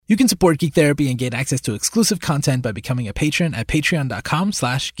You can support Geek Therapy and get access to exclusive content by becoming a patron at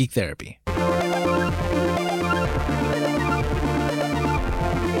patreon.com/geektherapy.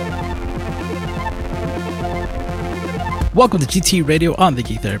 Welcome to GT Radio on the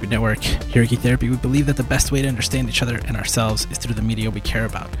Geek Therapy Network. Here at Geek Therapy, we believe that the best way to understand each other and ourselves is through the media we care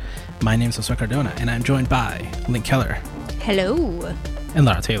about. My name is Josue Cardona, and I'm joined by Link Keller. Hello. And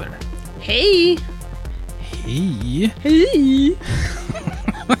Lara Taylor. Hey. Hey. Hey.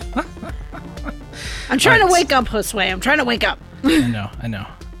 I'm trying to wake up, Josue. I'm trying to wake up. I know.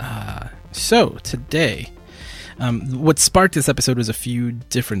 So today, what sparked this episode was a few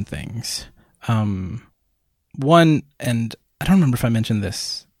different things. One, and I don't remember if I mentioned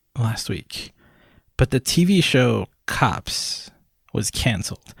this last week, but the TV show Cops was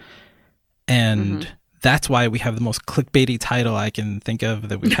canceled. And that's why we have the most clickbaity title I can think of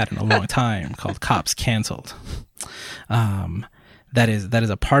that we've had in a long time, called Cops Canceled. That is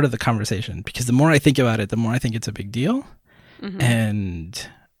a part of the conversation, because the more I think about it, the more I think it's a big deal. And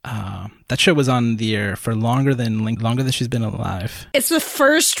that show was on the air for longer than she's been alive. It's the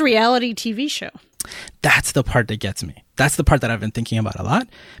first reality TV show. That's the part that gets me. That's the part that I've been thinking about a lot,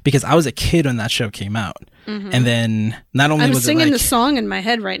 because I was a kid when that show came out. And then not only I'm was singing it the song in my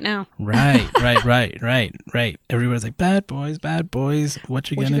head right now. Right. Everybody's like, bad boys,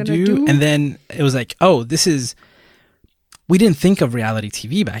 what you gonna do? And then it was like, oh, we didn't think of reality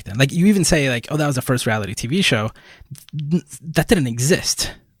TV back then. Like, you even say like, oh, that was the first reality TV show. That didn't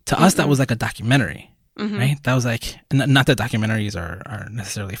exist. To us, that was like a documentary. Right? That was like, not that documentaries are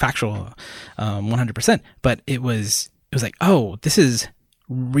necessarily factual 100%, but it was like, oh, this is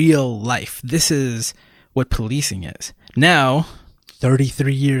real life. This is what policing is. Now,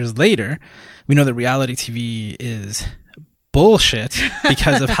 33 years later, we know that reality TV is bullshit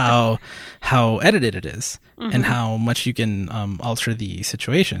because of how edited it is and how much you can alter the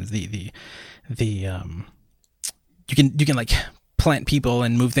situations. You can like plant people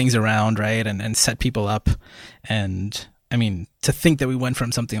and move things around, right? And set people up. And I mean, to think that we went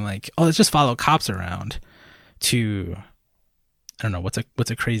from something like, oh, let's just follow cops around, to, I don't know, what's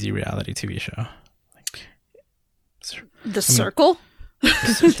a crazy reality TV show? Like, The Circle?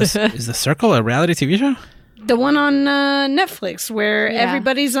 Is The Circle a reality TV show? The one on Netflix where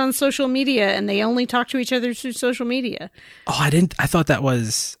everybody's on social media and they only talk to each other through social media. Oh, I didn't know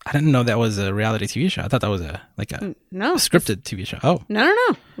that was a reality TV show. I thought that was a scripted TV show. Oh. No.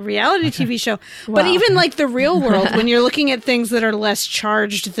 Reality TV show. Wow. But even like the real world, when you're looking at things that are less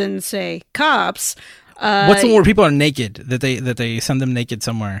charged than, say, Cops. What's the one where people are naked, that they send them naked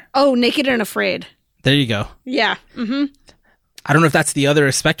somewhere? Oh, Naked and Afraid. There you go. Yeah. I don't know if that's the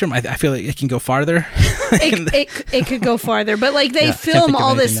other spectrum. I feel like it can go farther. It could go farther. But like they film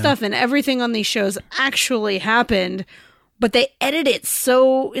all this stuff and everything on these shows actually happened, but they edit it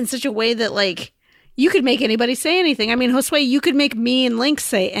in such a way that like you could make anybody say anything. I mean, Josue, you could make me and Link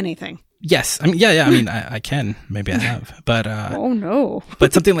say anything. Yes. I mean, yeah. I mean, I can. Maybe I have. But oh no.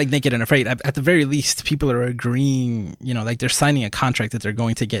 But something like Naked and Afraid, at the very least, people are agreeing, like they're signing a contract that they're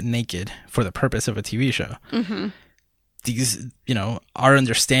going to get naked for the purpose of a TV show. These, our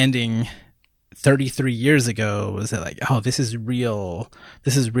understanding 33 years ago was that like, oh, this is real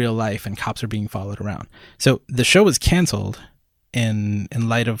life and cops are being followed around. So the show was canceled in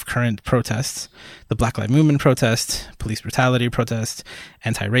light of current protests, the Black Lives Movement protest, police brutality protest,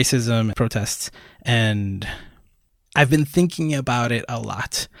 anti-racism protests. And I've been thinking about it a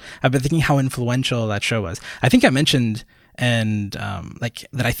lot. I've been thinking how influential that show was. I think I mentioned like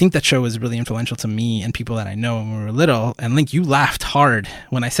that I think that show was really influential to me and people that I know when we were little. And Link, you laughed hard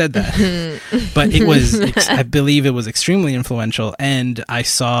when I said that. But it was, I believe it was extremely influential. And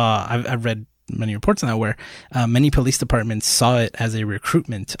I've read many reports on that where many police departments saw it as a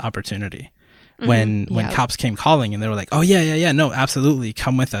recruitment opportunity. When cops came calling and they were like, oh yeah, no, absolutely,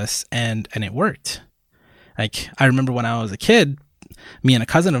 come with us. And it worked. Like, I remember when I was a kid, me and a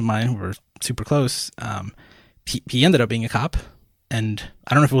cousin of mine who were super close, he ended up being a cop, and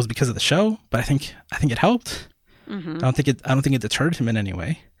I don't know if it was because of the show, but I think it helped. I don't think it deterred him in any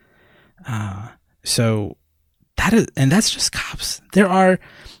way. So that's just Cops.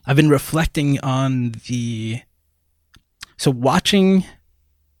 I've been reflecting on watching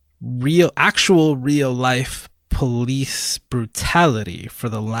actual real life police brutality for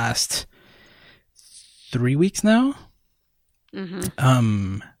the last 3 weeks now.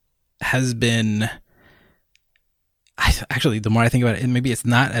 Has been, actually, the more I think about it, maybe it's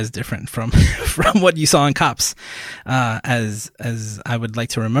not as different from what you saw in Cops as I would like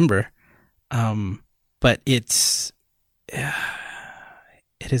to remember. But it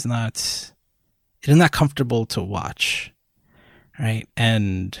is not comfortable to watch. right?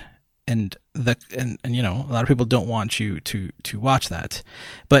 And you know, a lot of people don't want you to watch that,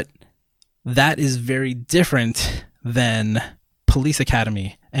 but that is very different than Police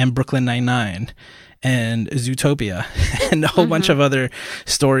Academy and Brooklyn Nine-Nine and Zootopia and a whole bunch of other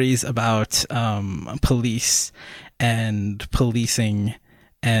stories about police and policing.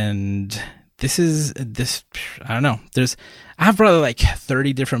 And this I don't know, I have probably like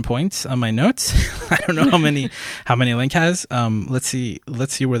 30 different points on my notes. I don't know how many Link has. Let's see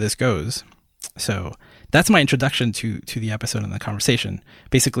where this goes. So that's my introduction to the episode and the conversation.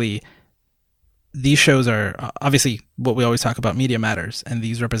 Basically, these shows are obviously what we always talk about. Media matters, and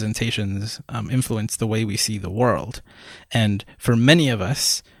these representations influence the way we see the world. And for many of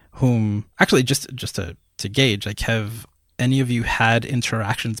us, whom actually just to gauge, like, have any of you had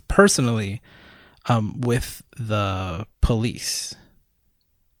interactions personally with the police?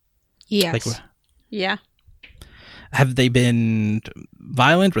 Yes. Like, yeah. Have they been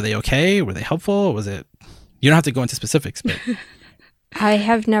violent? Were they okay? Were they helpful? Was it? You don't have to go into specifics, but I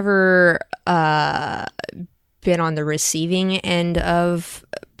have never been on the receiving end of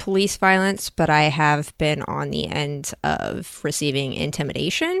police violence, but I have been on the end of receiving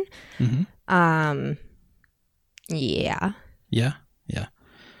intimidation. Mm-hmm. Yeah.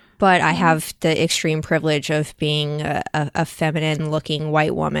 But I have the extreme privilege of being a feminine-looking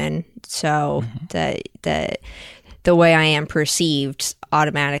white woman, so the way I am perceived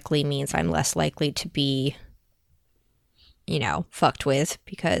automatically means I'm less likely to be, you know, fucked with,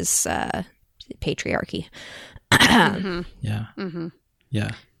 because patriarchy. Yeah.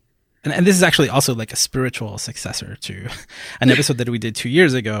 And this is actually also like a spiritual successor to an episode that we did 2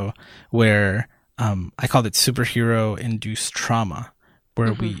 years ago, where I called it Superhero Induced Trauma,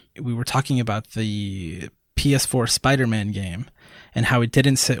 where we were talking about the PS4 Spider-Man game and how it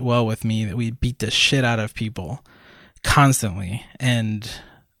didn't sit well with me that we beat the shit out of people constantly. And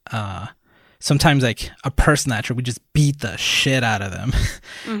sometimes, like, a purse snatcher, we just beat the shit out of them.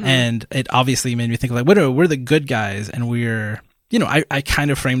 And it obviously made me think, like, we're the good guys, and we're, you know, I kind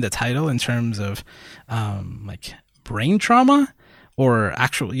of framed the title in terms of like brain trauma, or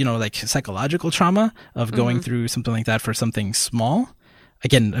actual, you know, like psychological trauma of going through something like that for something small.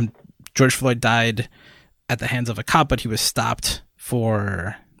 Again, George Floyd died at the hands of a cop, but he was stopped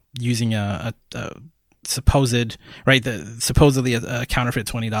for using a supposedly a counterfeit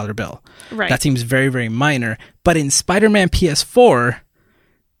 $20 bill. Right. That seems very, very minor. But in Spider-Man PS4,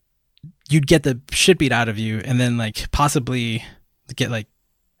 you'd get the shit beat out of you, and then, like, possibly get, like,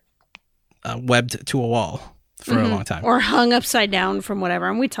 webbed to a wall for a long time, or hung upside down from whatever.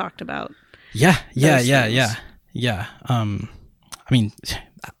 And we talked about. Yeah. I mean,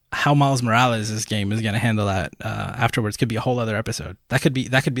 how Miles Morales' game is going to handle that afterwards could be a whole other episode. That could be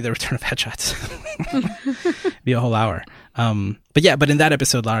the return of headshots. Be a whole hour. But in that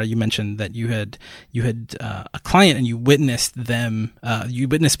episode, Lara, you mentioned that you had a client, and you witnessed them. You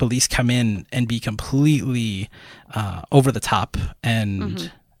witnessed police come in and be completely over the top.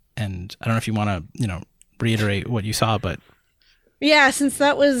 And I don't know if you want to, you know, reiterate what you saw, but yeah, since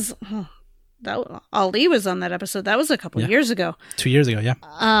that was. Ali was on that episode. That was a couple years ago. 2 years ago, yeah.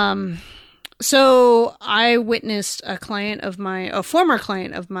 So I witnessed a former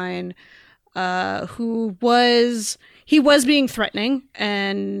client of mine, who was being threatening,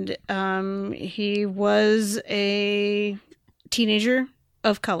 and he was a teenager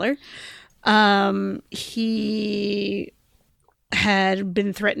of color. He had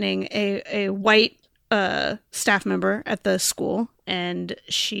been threatening a white staff member at the school, and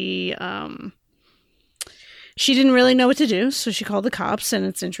she didn't really know what to do, so she called the cops. And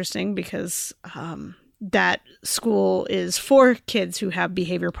it's interesting because that school is for kids who have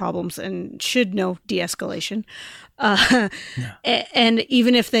behavior problems and should know de-escalation. And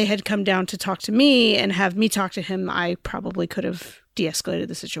even if they had come down to talk to me and have me talk to him, I probably could have de-escalated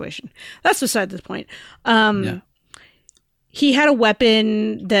the situation. That's beside the point. He had a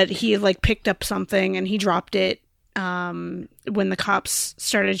weapon that he, like, picked up something, and he dropped it when the cops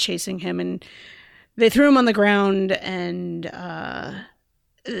started chasing him, and they threw him on the ground, and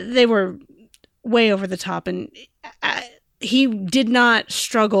they were way over the top, and he did not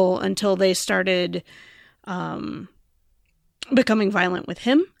struggle until they started becoming violent with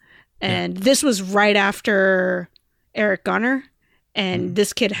him. And this was right after Eric Garner, and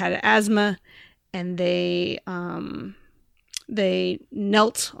this kid had asthma, and they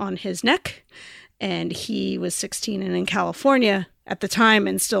knelt on his neck, and he was 16, and in California at the time,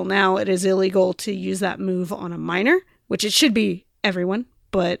 and still now, it is illegal to use that move on a minor, which it should be everyone,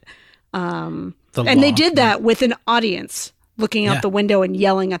 but they did that with an audience looking out the window and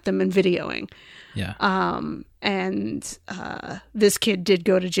yelling at them and videoing. And this kid did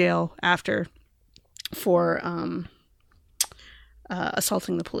go to jail after for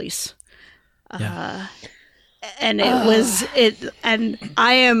assaulting the police. Yeah. And it was it, and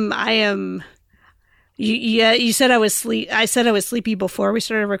I am. You said I was sleepy before we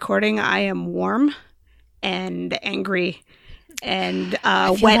started recording. I am warm and angry and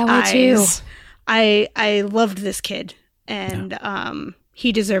wet eyes. Too. I loved this kid, and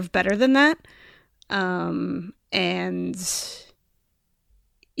he deserved better than that. And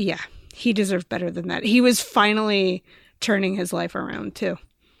yeah, he deserved better than that. He was finally turning his life around too.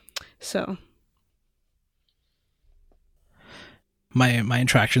 So my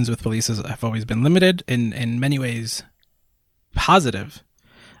interactions with police have always been limited, in many ways positive,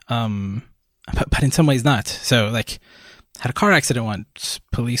 but in some ways not. So like, had a car accident once,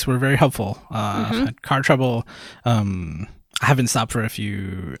 police were very helpful. Had car trouble. I haven't stopped for a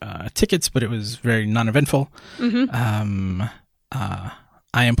few tickets, but it was very non-eventful.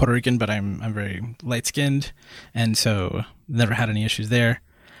 I am Puerto Rican, but I'm very light-skinned, and so never had any issues there.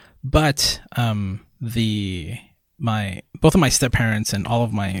 But both of my step-parents and all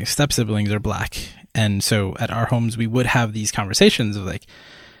of my step-siblings are Black, and so at our homes we would have these conversations of like,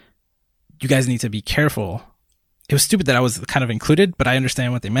 you guys need to be careful. It was stupid that I was kind of included, but I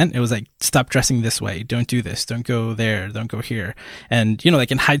understand what they meant. It was like, stop dressing this way, don't do this, don't go there, don't go here. And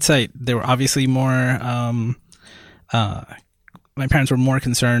like in hindsight, they were obviously more my parents were more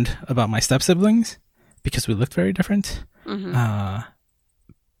concerned about my step-siblings because we looked very different.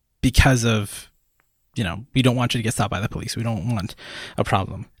 Because of, we don't want you to get stopped by the police. We don't want a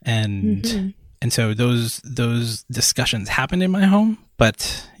problem. And so those discussions happened in my home,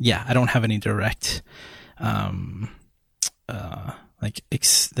 but yeah, I don't have any direct,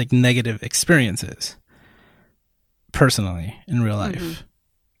 like negative experiences personally in real life.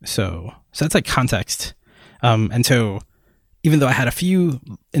 So that's like context. And so even though I had a few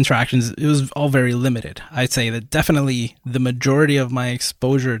interactions, it was all very limited. I'd say that definitely the majority of my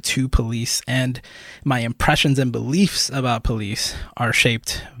exposure to police and my impressions and beliefs about police are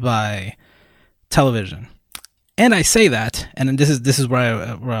shaped by television. And I say that, and this is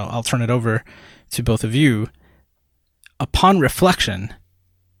where I'll turn it over to both of you. Upon reflection,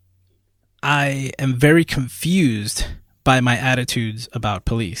 I am very confused by my attitudes about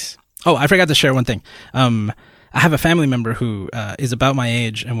police. Oh, I forgot to share one thing. I have a family member who is about my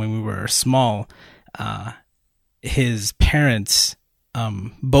age, and when we were small, his parents,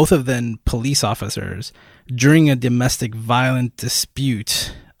 both of them police officers, during a domestic violent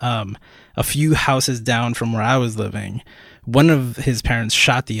dispute, a few houses down from where I was living, one of his parents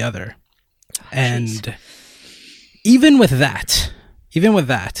shot the other. And even with that,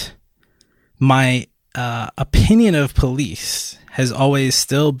 my opinion of police has always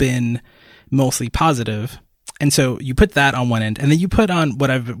still been mostly positive. And so you put that on one end, and then you put on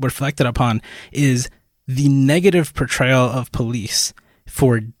what I've reflected upon is the negative portrayal of police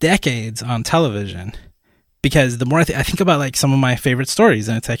for decades on television. Because the more I think about like some of my favorite stories,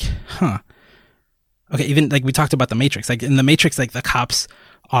 and it's like, okay, even like we talked about The Matrix. Like in The Matrix, like the cops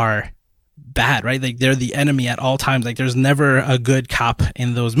are bad, right? Like they're the enemy at all times. Like there's never a good cop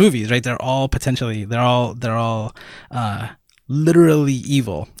in those movies, right? They're all literally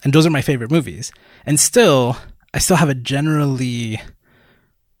evil. And those are my favorite movies. And I still have a generally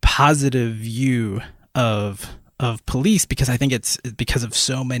positive view of police, because I think it's because of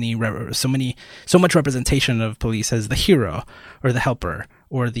so much representation of police as the hero or the helper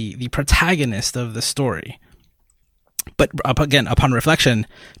or the protagonist of the story. But again, upon reflection,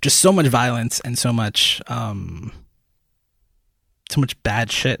 just so much violence and so much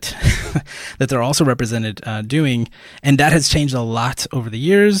bad shit that they're also represented doing. And that has changed a lot over the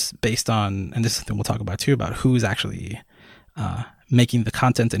years based on, and this is something we'll talk about too, about who's actually making the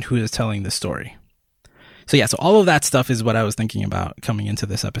content and who is telling the story. So yeah, so all of that stuff is what I was thinking about coming into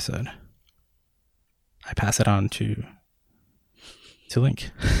this episode. I pass it on to Link.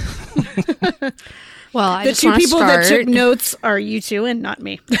 Well, the two people that took notes are you two and not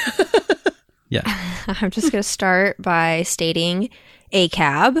me. Yeah. I'm just going to start by stating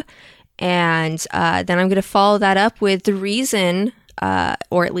ACAB, and then I'm going to follow that up with the reason,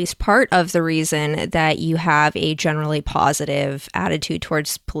 or at least part of the reason that you have a generally positive attitude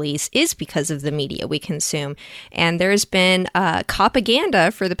towards police is because of the media we consume. And there's been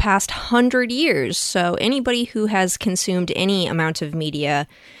propaganda for the past 100 years. So anybody who has consumed any amount of media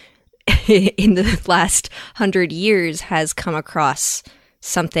in the last 100 years has come across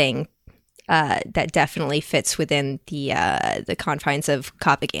something that definitely fits within the confines of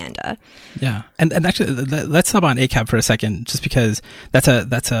propaganda. Yeah, and actually, let's stop on ACAB for a second, just because that's a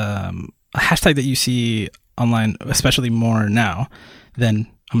hashtag that you see online, especially more now than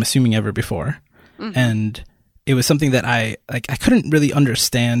I'm assuming ever before. And it was something that I couldn't really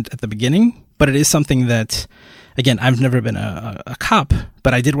understand at the beginning, but it is something that, again, I've never been a cop,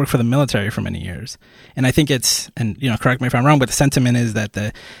 but I did work for the military for many years. And I think and correct me if I'm wrong, but the sentiment is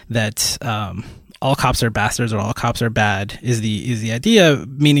that all cops are bastards or all cops are bad is the idea,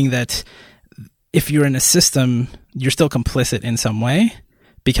 meaning that if you're in a system, you're still complicit in some way,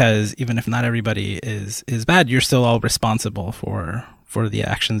 because even if not everybody is bad, you're still all responsible for the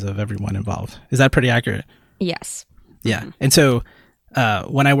actions of everyone involved. Is that pretty accurate? Yes. Yeah. And so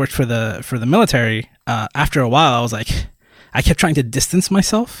when I worked for the military, after a while, I was like, I kept trying to distance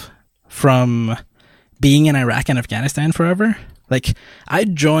myself from being in Iraq and Afghanistan forever. Like, I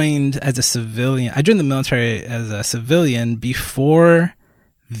joined as a civilian. I joined the military as a civilian before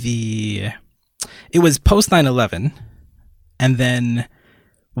it was post 9/11. And then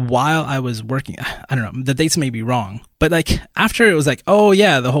while I was working, I don't know, the dates may be wrong, but like after it was like, oh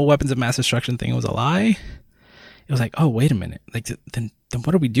yeah, the whole weapons of mass destruction thing was a lie. It was like, oh, wait a minute. Like, then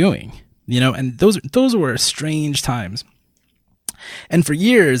what are we doing? And those were strange times. And for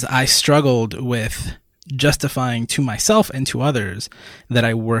years, I struggled with justifying to myself and to others that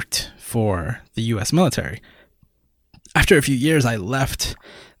I worked for the U.S. military. After a few years, I left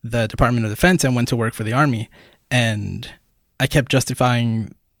the Department of Defense and went to work for the Army. And I kept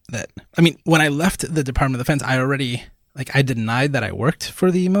justifying that. I mean, when I left the Department of Defense, I denied that I worked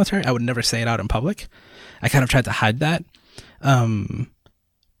for the military. I would never say it out in public. I kind of tried to hide that.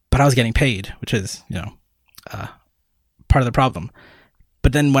 But I was getting paid, which is, part of the problem.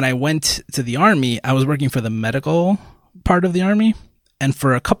 But then when I went to the Army, I was working for the medical part of the Army. And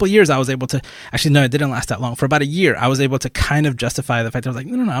for a couple of years, I was able to, actually, no, it didn't last that long. For about a year, I was able to kind of justify the fact that I was like,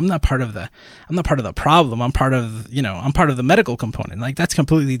 no, I'm not part of the problem. I'm part of the medical component. Like, that's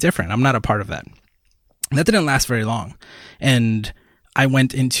completely different. I'm not a part of that. And that didn't last very long. And I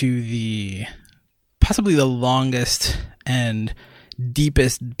went into possibly the longest and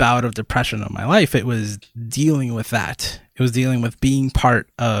deepest bout of depression of my life. It was dealing with that. It was dealing with being part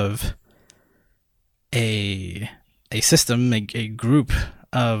of a system, a group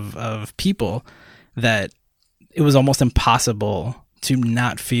of people that it was almost impossible to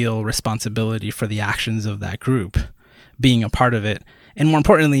not feel responsibility for the actions of that group, being a part of it, and more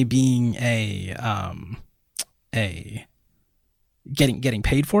importantly, being getting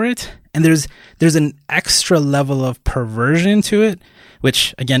paid for it. And there's an extra level of perversion to it,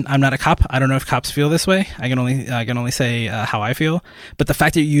 which, again, I'm not a cop. I don't know if cops feel this way. I can only say how I feel. But the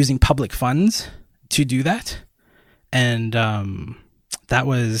fact that you're using public funds to do that, and that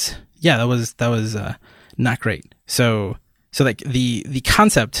was not great. So like the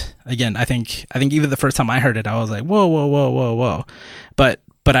concept, again, I think even the first time I heard it, I was like, whoa. But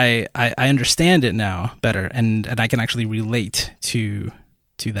I understand it now better, and I can actually relate to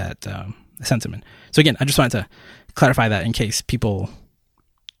that sentiment. So again, I just wanted to clarify that in case people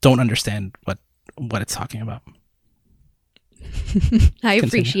don't understand what it's talking about. I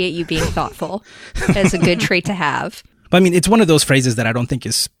appreciate you being thoughtful. That's a good trait to have. But I mean, it's one of those phrases that I don't think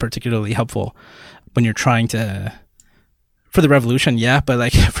is particularly helpful when you're trying to, for the revolution, yeah, but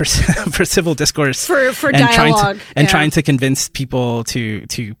like for civil discourse, for and dialogue, trying to convince people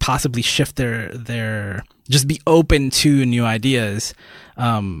to possibly shift their just be open to new ideas.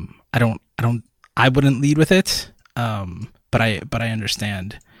 I wouldn't lead with it, but I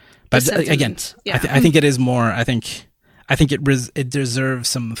understand. But again, yeah. I think it is more. I think it deserves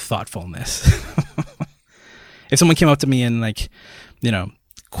some thoughtfulness. If someone came up to me and like,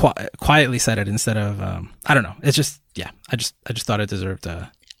 quietly said it instead of, I don't know. It's just, yeah. I just thought it deserved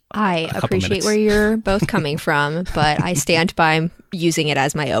I appreciate where you're both coming from, but I stand by using it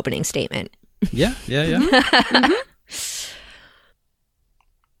as my opening statement. Yeah. Mm-hmm.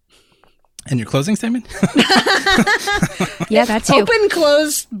 And your closing statement? Yeah, that too. Open,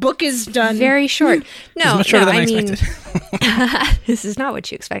 close, book is done. Very short. No, much shorter than I expected. This is not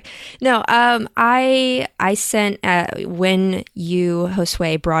what you expect. No, I sent, when you,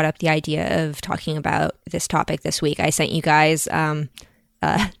 Josue, brought up the idea of talking about this topic this week, I sent you guys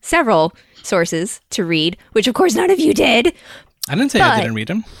several sources to read, which of course none of you did. I didn't say I didn't read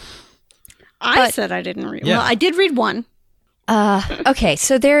them. I said I didn't read. Yeah. Well, I did read one. Okay,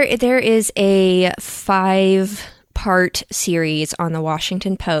 so there is a 5-part series on the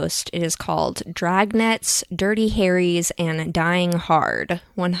Washington Post. It is called Dragnets, Dirty Harrys, and Dying Hard,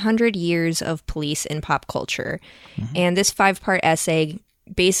 100 Years of Police in Pop Culture. Mm-hmm. And this 5-part essay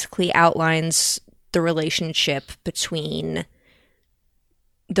basically outlines the relationship between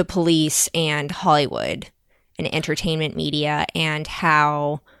the police and Hollywood and entertainment media, and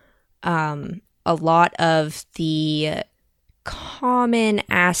how a lot of the common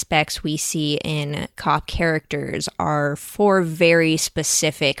aspects we see in cop characters are for very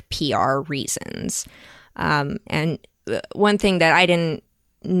specific PR reasons. And one thing that I didn't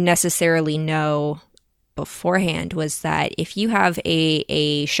necessarily know beforehand was that if you have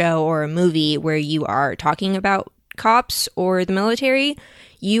a show or a movie where you are talking about cops or the military,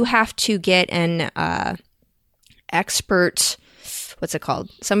 you have to get an expert, what's it called?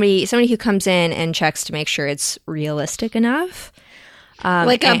 Somebody who comes in and checks to make sure it's realistic enough.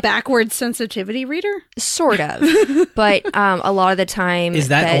 Like a backwards sensitivity reader? Sort of. But a lot of the time... Is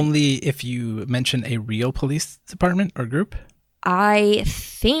that only if you mention a real police department or group? I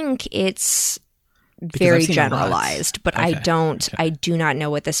think it's very generalized, but okay. I do not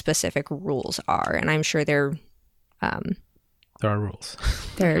know what the specific rules are, and I'm sure there are rules.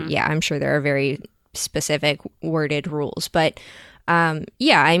 I'm sure there are very specific worded rules, but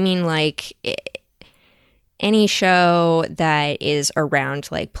I mean, like any show that is around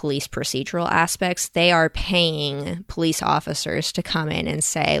like police procedural aspects, they are paying police officers to come in and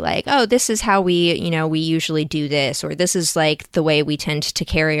say like, oh, this is how we usually do this, or this is like the way we tend to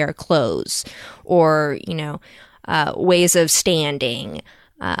carry our clothes, or, ways of standing,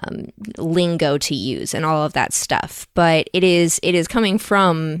 lingo to use and all of that stuff. But it is coming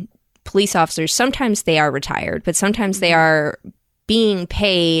from police officers. Sometimes they are retired, but sometimes they are being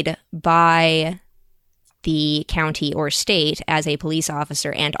paid by the county or state as a police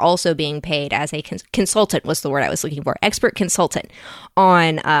officer, and also being paid as a consultant was the word I was looking for, expert consultant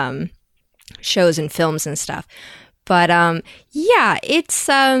on shows and films and stuff. But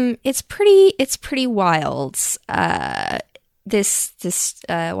it's pretty wild. This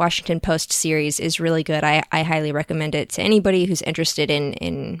Washington Post series is really good. I highly recommend it to anybody who's interested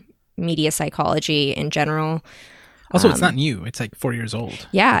in media psychology in general. Also, it's not new. It's like 4 years old.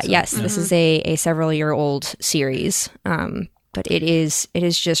 This is a several-year-old series. But it is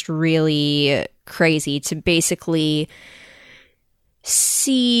just really crazy to basically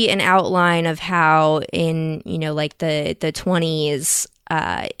see an outline of how in, like the 20s,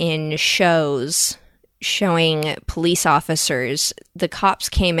 in shows showing police officers, the cops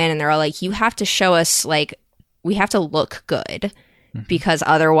came in and they're all like, you have to show us, like, we have to look good. Because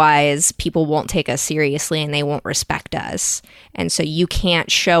otherwise people won't take us seriously and they won't respect us. And so you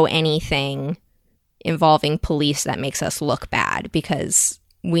can't show anything involving police that makes us look bad, because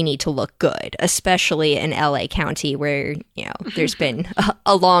we need to look good, especially in LA County where, there's been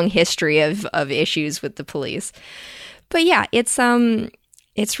a long history of issues with the police. But yeah, it's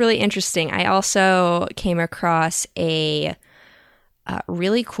really interesting. I also came across a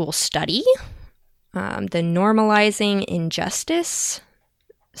really cool study, the Normalizing Injustice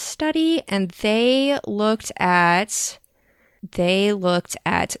study, and they looked at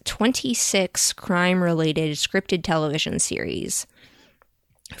 26 crime-related scripted television series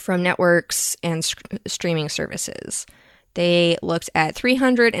from networks and streaming services. They looked at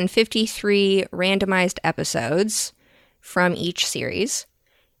 353 randomized episodes from each series.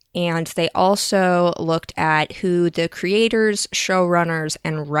 And they also looked at who the creators, showrunners,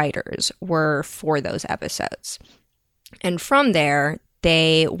 and writers were for those episodes. And from there,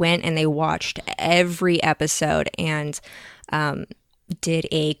 they went and they watched every episode and did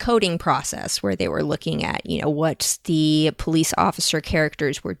a coding process where they were looking at, what the police officer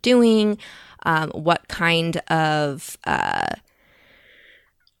characters were doing, what kind of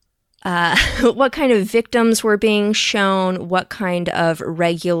victims were being shown, what kind of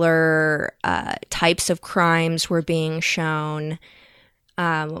regular types of crimes were being shown.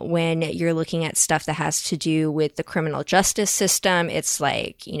 When you're looking at stuff that has to do with the criminal justice system, it's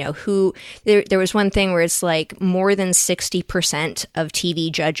like, there was one thing where it's like more than 60% of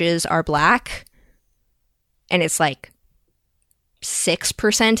TV judges are black, and it's like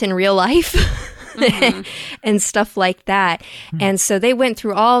 6% in real life. Mm-hmm. And stuff like that. Mm-hmm. And so they went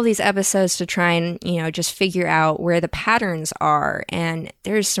through all these episodes to try and, just figure out where the patterns are. And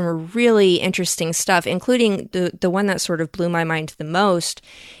there's some really interesting stuff, including the one that sort of blew my mind the most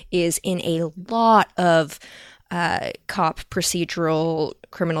is in a lot of cop procedural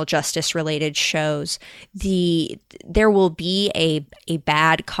criminal justice related shows. There will be a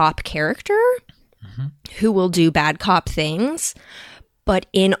bad cop character mm-hmm. who will do bad cop things. But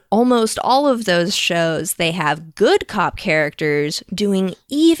in almost all of those shows, they have good cop characters doing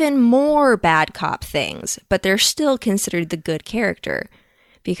even more bad cop things, but they're still considered the good character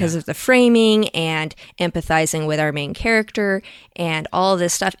because of the framing and empathizing with our main character and all of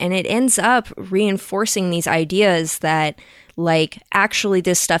this stuff. And it ends up reinforcing these ideas that, like, actually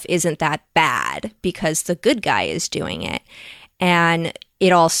this stuff isn't that bad because the good guy is doing it. And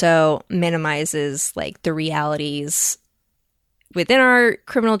it also minimizes like the realities within our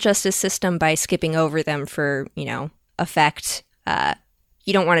criminal justice system by skipping over them for, effect.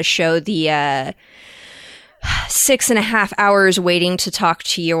 You don't want to show the 6.5 hours waiting to talk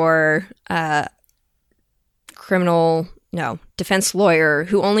to your defense lawyer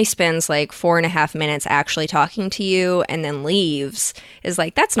who only spends like 4.5 minutes actually talking to you and then leaves. Is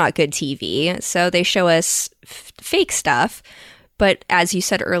like, that's not good TV. So they show us fake stuff. But as you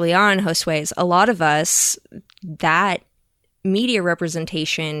said early on, Josue, a lot of us, that media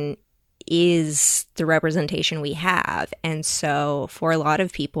representation is the representation we have. And so for a lot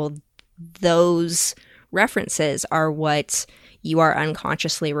of people, those references are what you are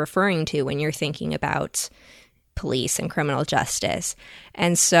unconsciously referring to when you're thinking about police and criminal justice.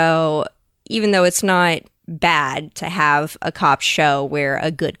 And so even though it's not bad to have a cop show where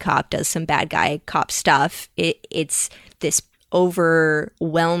a good cop does some bad guy cop stuff, it's this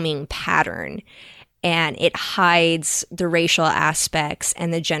overwhelming pattern, and it hides the racial aspects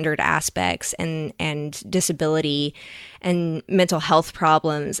and the gendered aspects and disability and mental health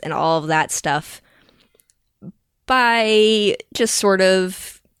problems and all of that stuff by just sort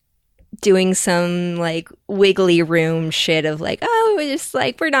of doing some like wiggly room shit of like, oh, it's just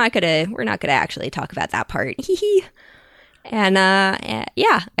like we're not gonna actually talk about that part. And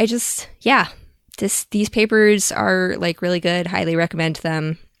these papers are like really good. Highly recommend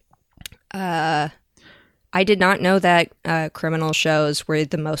them. I did not know that criminal shows were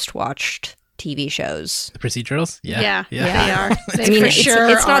the most watched TV shows. The procedurals? Yeah, they are. They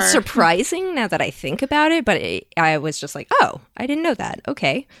it's not surprising now that I think about it, but I was just like, oh, I didn't know that.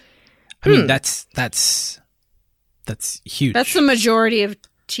 Okay. I mean, that's huge. That's the majority of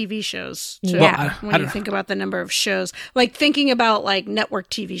TV shows. Too, when you think about the number of shows, like thinking about like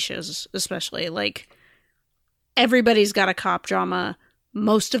network TV shows, especially like everybody's got a cop drama.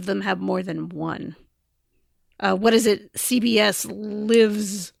 Most of them have more than one. What is it? CBS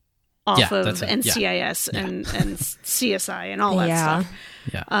lives off of NCIS and CSI and all that stuff.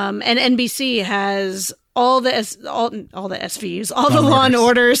 Yeah. And NBC has all the SVUs, all the Law and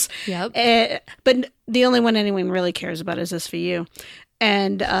Orders. Yep. But the only one anyone really cares about is SVU.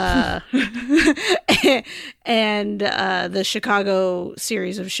 And and the Chicago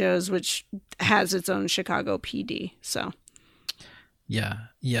series of shows, which has its own Chicago PD. So it's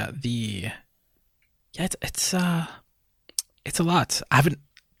a lot. I haven't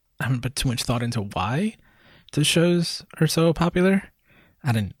put too much thought into why the shows are so popular.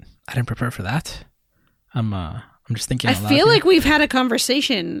 I didn't prepare for that. I'm just thinking out loud. I feel like we've had a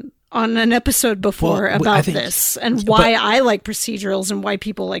conversation on an episode before about this and why I like procedurals and why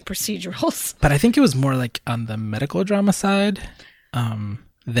people like procedurals. But I think it was more like on the medical drama side than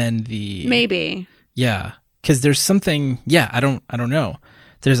the maybe. Yeah, because there's something. Yeah, I don't know.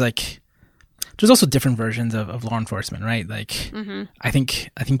 There's also different versions of law enforcement, right? Like I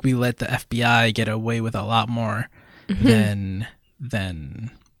think we let the FBI get away with a lot more than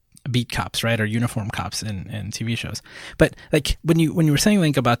beat cops, right, or uniform cops in TV shows. But like when you were saying,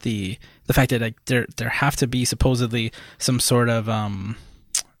 Link, about the fact that like there have to be supposedly some sort of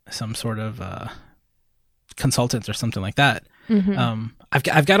consultants or something like that.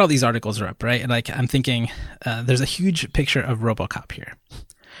 I've got all these articles up, right, and like I'm thinking there's a huge picture of RoboCop here.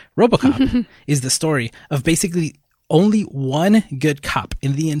 RoboCop is the story of basically only one good cop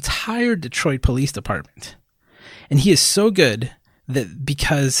in the entire Detroit Police Department, and he is so good that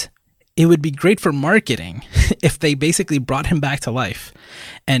because it would be great for marketing if they basically brought him back to life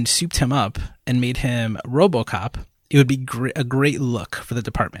and souped him up and made him RoboCop. It would be a great look for the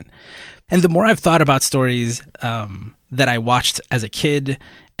department. And the more I've thought about stories that I watched as a kid,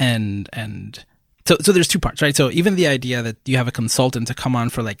 and so there's two parts, right? So even the idea that you have a consultant to come on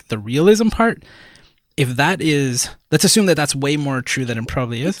for like the realism part, if that is, let's assume that that's way more true than it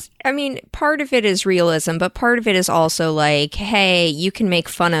probably is. I mean, part of it is realism, but part of it is also like, hey, you can make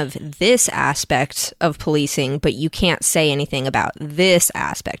fun of this aspect of policing, but you can't say anything about this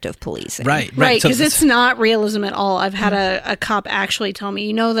aspect of policing. Right, because it's not realism at all. I've had a cop actually tell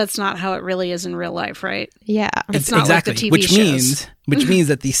me, that's not how it really is in real life, right? Yeah. It's not exactly like the TV shows. Which means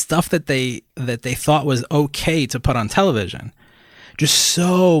that the stuff that they thought was okay to put on television, just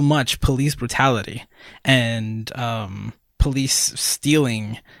so much police brutality and police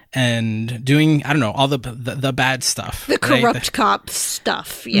stealing and doing, I don't know, all the bad stuff, the corrupt cop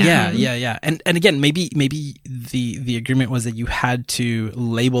stuff. Yeah. And again, maybe the agreement was that you had to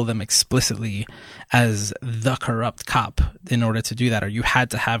label them explicitly as the corrupt cop in order to do that, or you had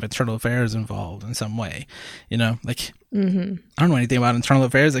to have internal affairs involved in some way. I don't know anything about internal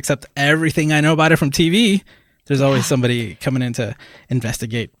affairs except everything I know about it from TV. There's always somebody coming in to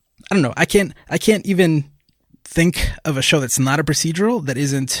investigate. I don't know. I can't even think of a show that's not a procedural that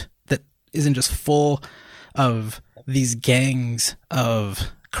isn't just full of these gangs of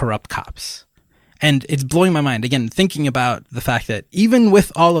corrupt cops. And it's blowing my mind, again, thinking about the fact that even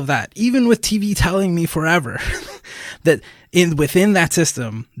with all of that, even with TV telling me forever that within that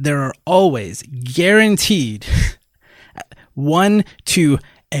system, there are always guaranteed 1 to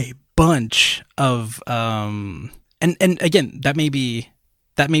a bunch of, and again, that may be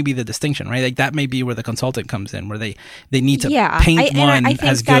the distinction, right? Like that may be where the consultant comes in, where they need to paint one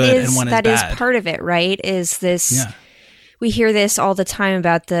as good and one as bad. That is part of it, right? Is this... Yeah. We hear this all the time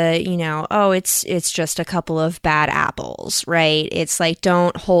about it's just a couple of bad apples, right? It's like,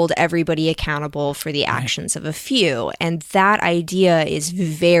 don't hold everybody accountable for the actions of a few. And that idea is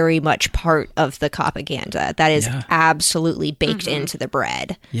very much part of the propaganda. That is absolutely baked into the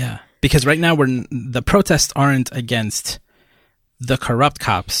bread. Yeah. Because right now the protests aren't against the corrupt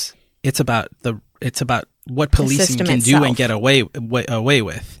cops. It's about what policing can do and get away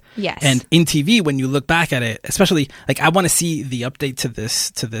with. Yes. And in TV, when you look back at it, especially like I want to see the update to this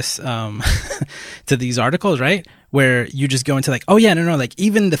to these articles, right? Where you just go into like, oh yeah, no, like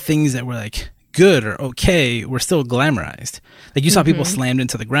even the things that were like good or okay were still glamorized. Like you saw people slammed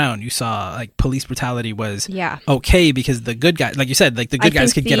into the ground. You saw like police brutality was okay because the good guys, like you said, like the good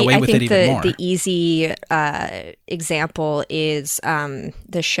guys could get away with it even more. The easy example is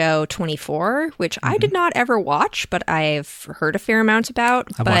the show 24, which I did not ever watch, but I've heard a fair amount about.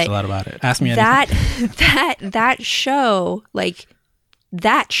 I've watched a lot about it. Ask me anything. That show, like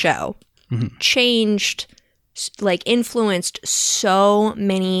that show, changed, like influenced so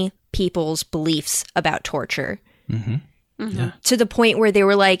many people's beliefs about torture. Yeah. To the point where they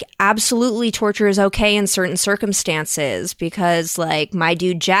were like, absolutely, torture is okay in certain circumstances because like my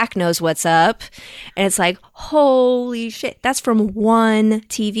dude Jack knows what's up. And it's like, holy shit, that's from one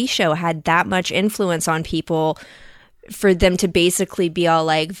TV show had that much influence on people for them to basically be all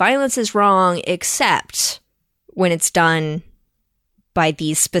like, violence is wrong except when it's done by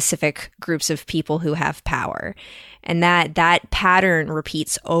these specific groups of people who have power. And that pattern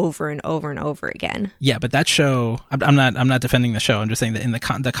repeats over and over and over again. Yeah, but that show, I'm not defending the show. I'm just saying that in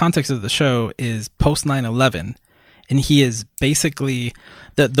the context of the show is post 9/11, and he is basically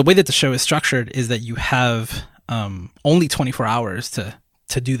the way that the show is structured is that you have only 24 hours to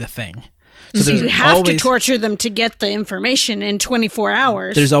do the thing. So you have to torture them to get the information in 24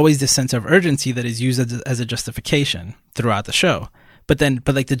 hours. There's always this sense of urgency that is used as a justification throughout the show. But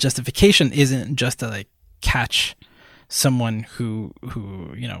like the justification isn't just to like catch someone who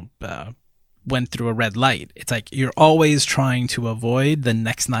went through a red light. It's like you're always trying to avoid the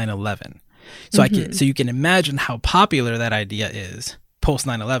next 9/11. So so you can imagine how popular that idea is post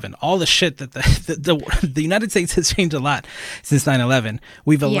 9/11. All the shit that the United States has changed a lot since 9/11.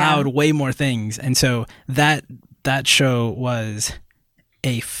 We've allowed way more things, and so that show was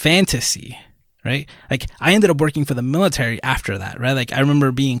a fantasy. Right? Like I ended up working for the military after that, right? Like I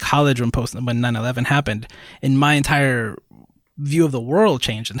remember being in college when 9/11 happened, and my entire view of the world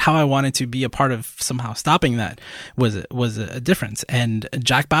changed, and how I wanted to be a part of somehow stopping that was a difference. And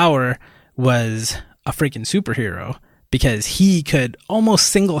Jack Bauer was a freaking superhero because he could almost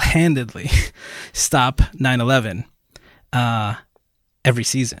single-handedly stop 9/11 every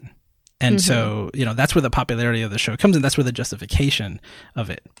season. And so, that's where the popularity of the show comes in. That's where the justification of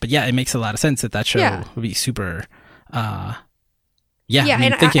it. But yeah, it makes a lot of sense that show would be super, I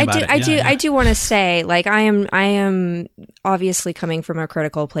do want to say, like, I am obviously coming from a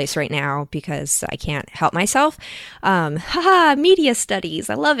critical place right now because I can't help myself. Media studies.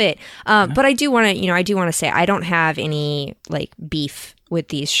 I love it. But I do want to say I don't have any like beef with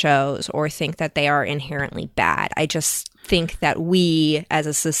these shows or think that they are inherently bad. I just think that we as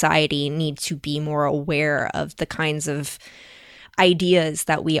a society need to be more aware of the kinds of ideas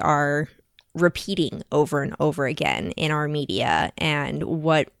that we are repeating over and over again in our media and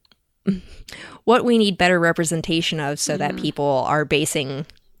what we need better representation of so that people are basing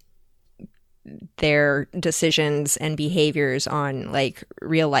their decisions and behaviors on like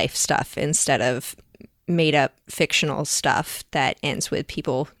real life stuff instead of made up fictional stuff that ends with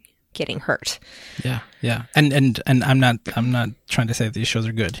people getting hurt. Yeah. And I'm not trying to say that these shows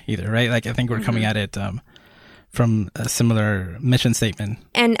are good either, right? Like I think we're coming at it from a similar mission statement.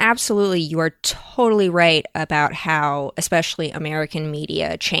 And absolutely, you are totally right about how especially American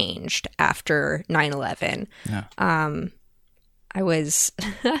media changed after 9/11. Yeah. I was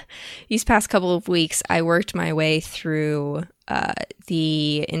these past couple of weeks I worked my way through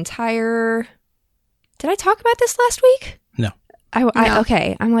the entire. Did I talk about this last week? No.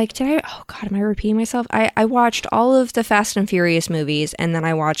 Okay. I'm like, oh God, am I repeating myself? I watched all of the Fast and Furious movies, and then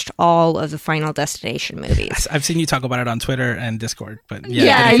I watched all of the Final Destination movies. I've seen you talk about it on Twitter and Discord, but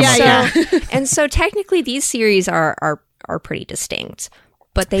And so technically these series are pretty distinct,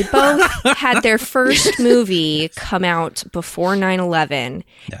 but they both had their first movie come out before 9/11,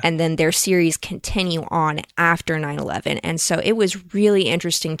 and then their series continue on after 9/11. And so it was really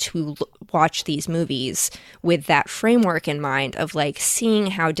interesting to watch these movies with that framework in mind of like seeing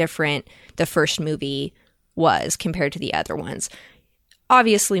how different the first movie was compared to the other ones.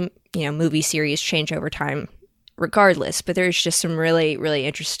 Obviously, movie series change over time regardless, but there's just some really, really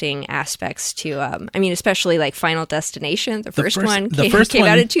interesting aspects to, especially like Final Destination. The first one came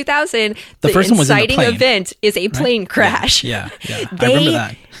out in 2000. The first inciting event is a plane crash. Yeah. They I remember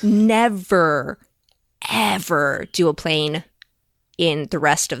that. Never, ever do a plane in the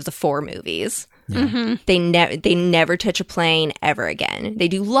rest of the 4 movies. Yeah. Mm-hmm. They never touch a plane ever again. They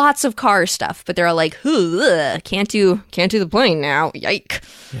do lots of car stuff, but they're all like, can't do the plane now. Yike.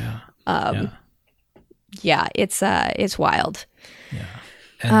 Yeah. Yeah, it's wild. Yeah.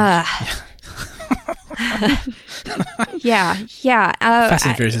 Fast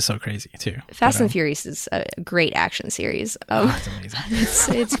and Furious is so crazy too. Fast and Furious is a great action series. It's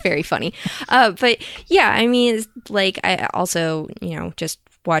amazing. It's very funny. But yeah, I mean, it's like I also, just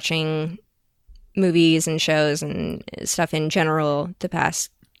watching movies and shows and stuff in general the past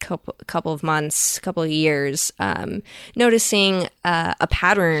couple of months, couple of years, noticing a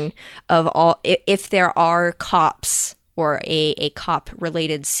pattern of if there are cops or a cop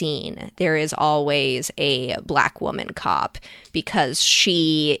related scene, there is always a Black woman cop because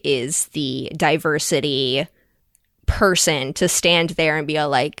she is the diversity person to stand there and be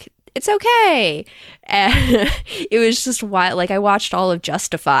like, it's okay. And it was just wild. Like I watched all of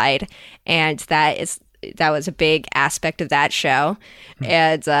Justified, and that was a big aspect of that show.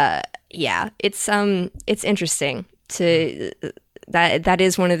 And it's interesting to that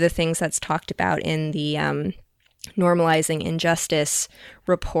is one of the things that's talked about in the Normalizing Injustice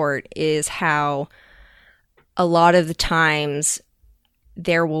report, is how a lot of the times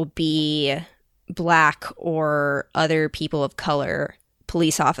there will be Black or other people of color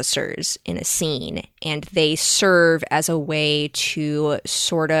police officers in a scene, and they serve as a way to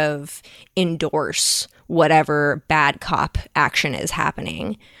sort of endorse whatever bad cop action is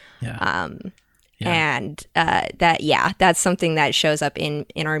happening. And that's something that shows up in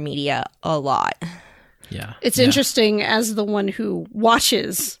our media a lot. It's interesting, as the one who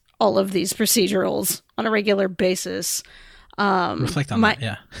watches all of these procedurals on a regular basis. Reflect on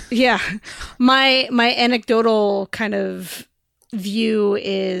that. My anecdotal kind of view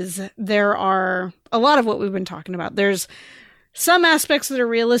is there are a lot of what we've been talking about. There's some aspects that are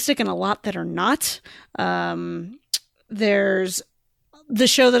realistic and a lot that are not. There's the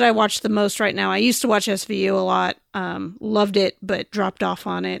show that I watch the most right now. I used to watch SVU a lot, loved it, but dropped off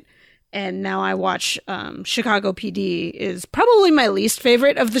on it. And now I watch Chicago PD, is probably my least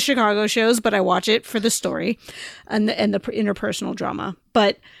favorite of the Chicago shows, but I watch it for the story and the interpersonal drama.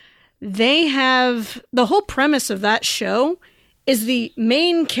 But they have, the whole premise of that show is the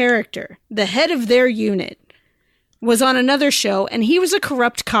main character, the head of their unit, was on another show, and he was a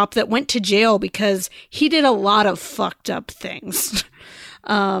corrupt cop that went to jail because he did a lot of fucked up things.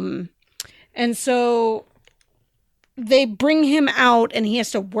 And so they bring him out, and he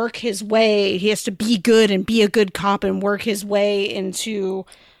has to work his way. He has to be good and be a good cop and work his way into...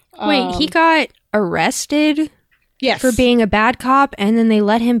 Wait, he got arrested? Yes. For being a bad cop, and then they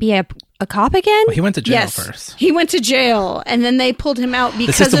let him be a cop again? Well, he went to jail first. He went to jail, and then they pulled him out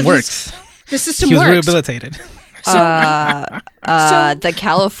because the system works. The system works. He was rehabilitated. The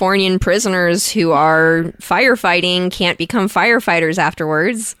Californian prisoners who are firefighting can't become firefighters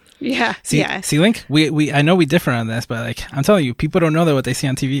afterwards. Yeah. See, Link, we I know we differ on this, but like I'm telling you, people don't know that what they see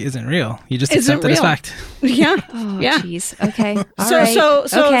on TV isn't real. You just accept it as fact. Yeah. Yeah. Jeez. Okay.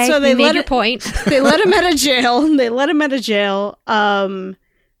 So they made your point. They let him out of jail.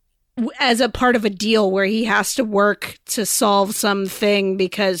 As a part of a deal where he has to work to solve something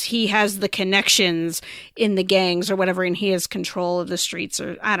because he has the connections in the gangs or whatever, and he has control of the streets,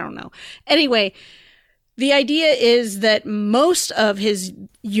 or I don't know. Anyway, the idea is that most of his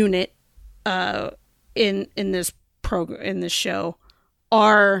unit in this program, in this show,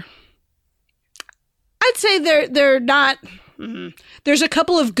 are, I'd say they're not. There's a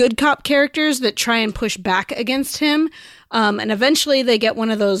couple of good cop characters that try and push back against him. And eventually they get one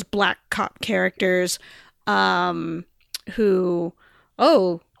of those black cop characters who,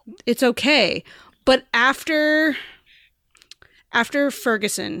 it's okay. But after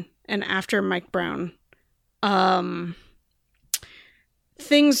Ferguson and after Mike Brown,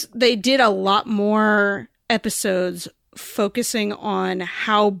 they did a lot more episodes focusing on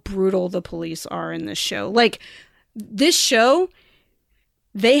how brutal the police are in this show. Like, this show,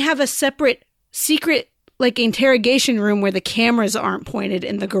 they have a separate secret, like, interrogation room where the cameras aren't pointed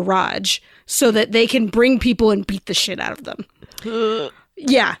in the garage so that they can bring people and beat the shit out of them.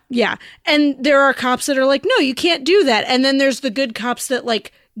 Yeah. And there are cops that are like, no, you can't do that. And then there's the good cops that,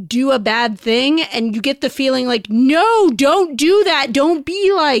 like, do a bad thing, and you get the feeling like, no, don't do that. Don't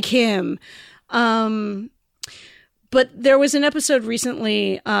be like him. But there was an episode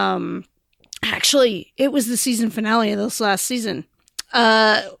recently, actually, it was the season finale of this last season.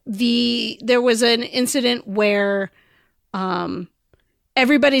 There was an incident where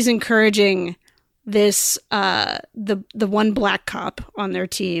everybody's encouraging this the one black cop on their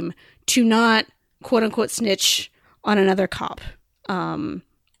team to not, quote unquote, snitch on another cop.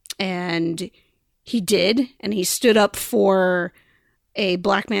 And he did, and he stood up for a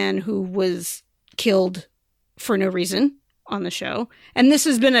black man who was killed for no reason on the show. And this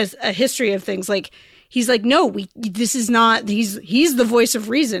has been a history of things. Like, he's like, no, this is not, he's the voice of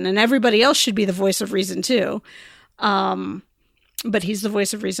reason, and everybody else should be the voice of reason too. But he's the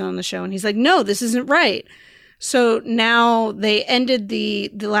voice of reason on the show, and he's like, no, this isn't right. So now they ended the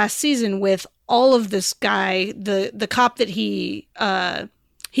last season with all of this guy, the cop that he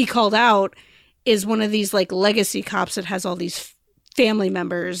called out is one of these, like, legacy cops that has all these family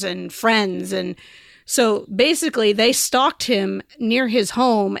members and friends. And so basically they stalked him near his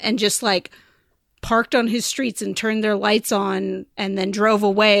home and just, like, parked on his streets and turned their lights on and then drove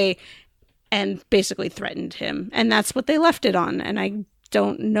away and basically threatened him. And that's what they left it on. And I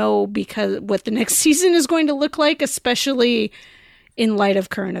don't know because what the next season is going to look like, especially in light of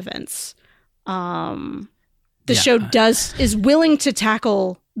current events. The show is willing to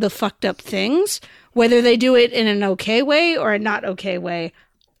tackle the fucked up things, whether they do it in an okay way or a not okay way.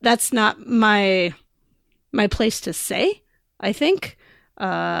 That's not my place to say, I think,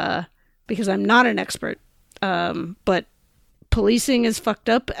 because I'm not an expert. But policing is fucked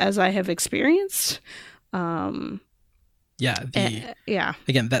up, as I have experienced. Again,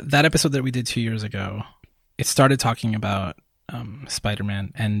 that episode that we did 2 years ago, it started talking about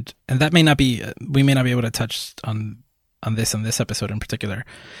Spider-Man, and that may not be, we may not be able to touch on this episode in particular.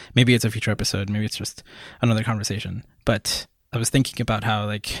 Maybe it's a future episode, maybe it's just another conversation. But I was thinking about how,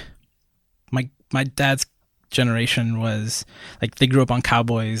 like, my dad's generation was, like, they grew up on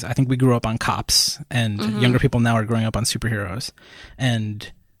cowboys. I think we grew up on cops, and younger people now are growing up on superheroes. And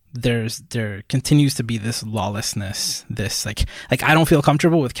there continues to be this lawlessness, this like I don't feel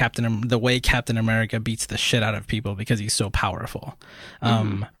comfortable with the way Captain America beats the shit out of people because he's so powerful.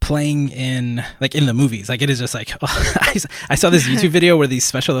 Playing in, like, in the movies, like, it is just like, I saw this YouTube video where these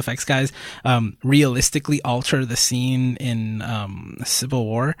special effects guys realistically alter the scene in Civil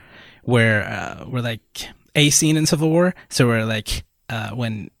War, where like a scene in Civil War, so where, like,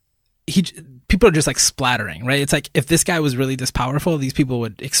 when people are just, like, splattering, right? It's like, if this guy was really this powerful, these people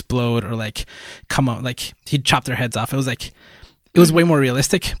would explode or, like, come out, like, he'd chop their heads off. It was like, it was way more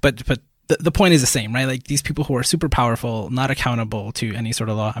realistic, but the point is the same, right? Like, these people who are super powerful, not accountable to any sort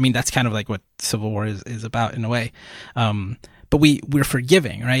of law. I mean, that's kind of like what Civil War is about in a way. But we're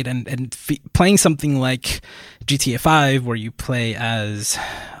forgiving, right? And playing something like GTA 5, where you play as,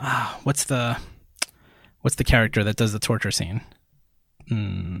 what's the character that does the torture scene?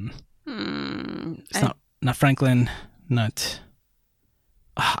 It's not Franklin,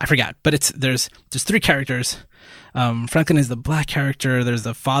 I forgot, but there's three characters. Franklin is the black character, there's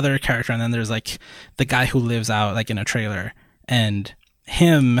the father character, and then there's, like, the guy who lives out, like, in a trailer. And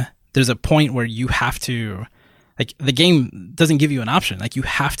there's a point where you have to, like, the game doesn't give you an option. Like, you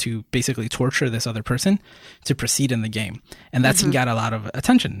have to basically torture this other person to proceed in the game. And that's got a lot of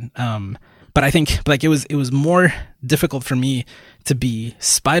attention. But I think, like, it was more difficult for me to be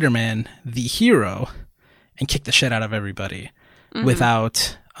Spider-Man, the hero, and kick the shit out of everybody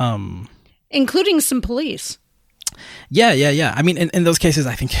without... including some police. Yeah. I mean, in those cases,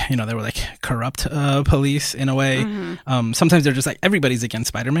 I think, they were, like, corrupt police in a way. Sometimes they're just like, everybody's against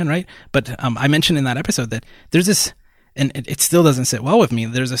Spider-Man, right? But I mentioned in that episode that there's this, and it still doesn't sit well with me,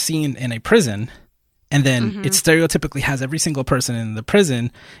 there's a scene in a prison. And then it stereotypically has every single person in the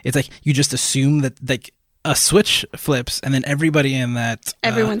prison. It's like, you just assume that, like, a switch flips and then everybody in that...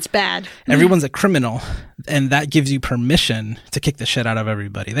 everyone's bad. Everyone's a criminal. And that gives you permission to kick the shit out of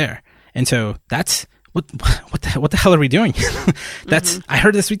everybody there. And so that's... What the hell are we doing? I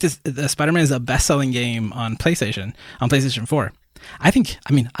heard this week the Spider-Man is a best-selling game on PlayStation 4.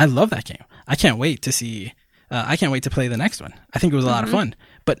 I love that game. I can't wait to see... I can't wait to play the next one. I think it was a lot of fun.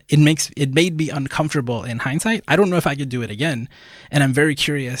 but it made me uncomfortable in hindsight. I don't know if I could do it again. And I'm very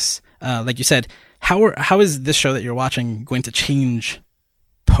curious, like you said, how is this show that you're watching going to change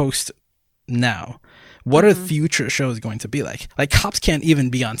post now? What are future shows going to be like? Like, Cops can't even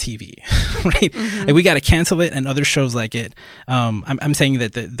be on TV, right? Like, we got to cancel it, and other shows like it. I'm saying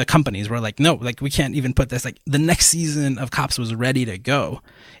that the companies were like, no, like, we can't even put this. Like, the next season of Cops was ready to go.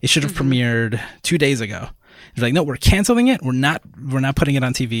 It should have premiered 2 days ago. They're like, no, we're canceling it. We're not putting it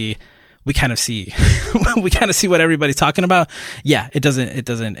on TV. We kind of see, what everybody's talking about. Yeah, it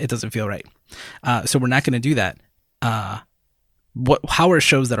doesn't feel right. So we're not going to do that. How are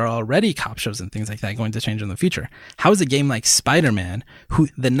shows that are already cop shows and things like that going to change in the future? How is a game like Spider-Man, who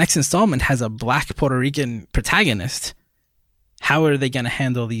the next installment has a Black Puerto Rican protagonist, how are they going to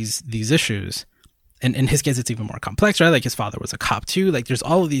handle these issues? And in his case, it's even more complex, right? Like, his father was a cop too. Like, there's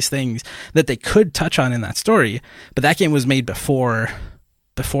all of these things that they could touch on in that story, but that game was made before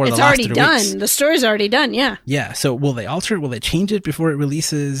the last 3 weeks. It's already done. The story's already done. Yeah. Yeah. So will they alter it? Will they change it before it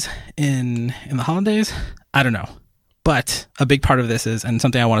releases in the holidays? I don't know. But a big part of this is, and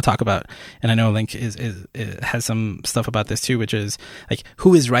something I want to talk about, and I know Link has some stuff about this too, which is like,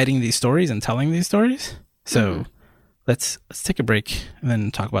 who is writing these stories and telling these stories? So let's take a break and then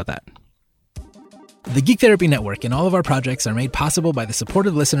talk about that. The Geek Therapy Network and all of our projects are made possible by the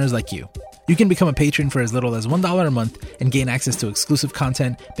supportive listeners like you. You can become a patron for as little as $1 a month and gain access to exclusive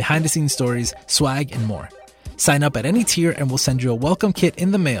content, behind-the-scenes stories, swag, and more. Sign up at any tier and we'll send you a welcome kit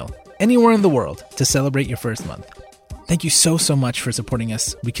in the mail, anywhere in the world, to celebrate your first month. Thank you so much for supporting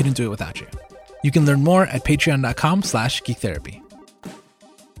us. We couldn't do it without you. You can learn more at patreon.com/geektherapy.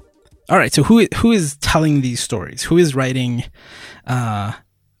 All right, so who is telling these stories? Who is writing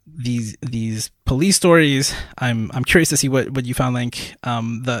these police stories? I'm curious to see what you found, Link.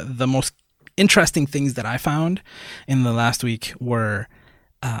 The most interesting things that I found in the last week were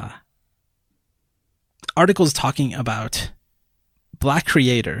articles talking about Black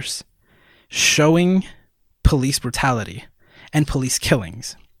creators showing police brutality and police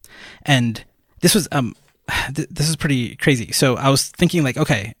killings. And this was this is pretty crazy. So I was thinking, like,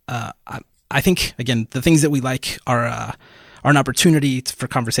 okay, I think, again, the things that we like are an opportunity for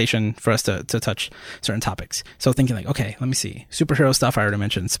conversation for us to touch certain topics. So thinking, like, okay, let me see, superhero stuff. I already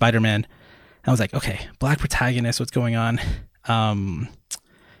mentioned Spider-Man. I was like, okay, Black protagonist, what's going on?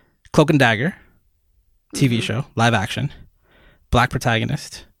 Cloak and Dagger TV show, live action, Black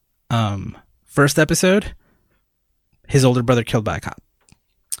protagonist. First episode, his older brother killed by a cop.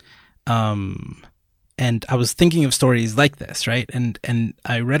 And I was thinking of stories like this, right? And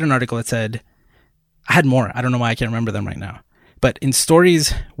I read an article that said, I had more. I don't know why I can't remember them right now. But in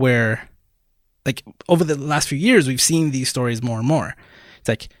stories where, like, over the last few years, we've seen these stories more and more. It's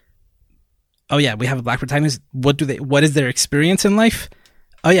like, oh yeah, we have a Black protagonist. What is their experience in life?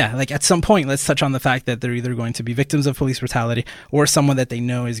 Oh yeah, like, at some point, let's touch on the fact that they're either going to be victims of police brutality or someone that they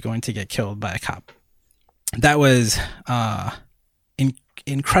know is going to get killed by a cop. That was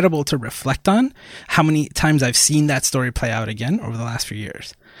incredible to reflect on, how many times I've seen that story play out again over the last few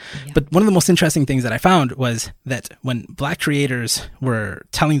years. Yeah. But one of the most interesting things that I found was that when Black creators were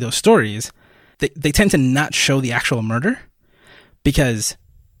telling those stories, they tend to not show the actual murder because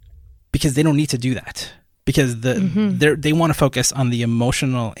they don't need to do that, because they want to focus on the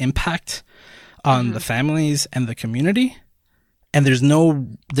emotional impact on the families and the community, and there's no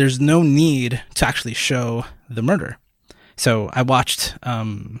need to actually show the murder. So I watched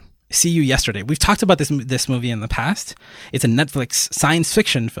See You Yesterday. We've talked about this movie in the past. It's a Netflix science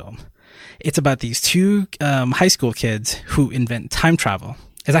fiction film. It's about these two high school kids who invent time travel.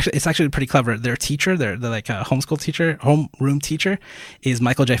 It's actually pretty clever. Their teacher, they're like a homeroom teacher, is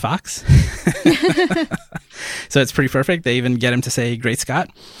Michael J. Fox. So it's pretty perfect. They even get him to say "Great Scott,"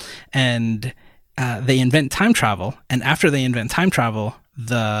 and they invent time travel. And after they invent time travel,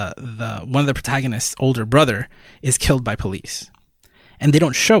 the one of the protagonists' older brother is killed by police, and they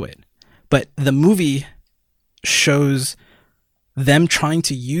don't show it, but the movie shows them trying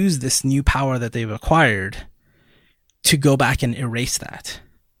to use this new power that they've acquired to go back and erase that.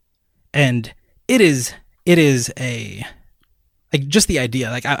 And it is a, like, just the idea,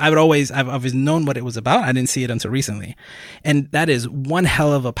 like, I've always known what it was about. I didn't see it until recently, and that is one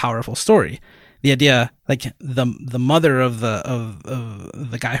hell of a powerful story. The idea, like, the mother of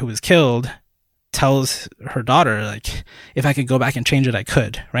the guy who was killed tells her daughter, like, if I could go back and change it, I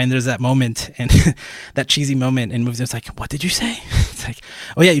could, right? And there's that moment, and that cheesy moment in movies. It's like, what did you say? It's like,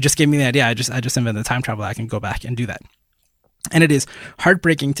 oh yeah, you just gave me the idea. I just invented time travel. I can go back and do that. And it is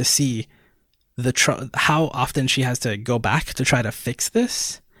heartbreaking to see how often she has to go back to try to fix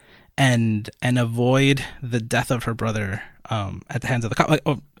this, and avoid the death of her brother at the hands of the cop. Like,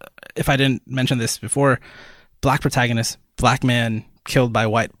 if I didn't mention this before, black protagonist, black man killed by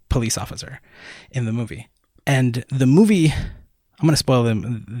white police officer in the movie. And the movie, I'm going to spoil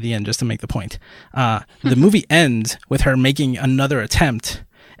the end just to make the point. The movie ends with her making another attempt,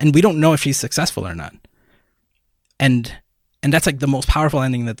 and we don't know if she's successful or not. And that's like the most powerful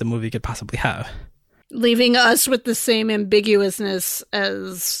ending that the movie could possibly have. Leaving us with the same ambiguousness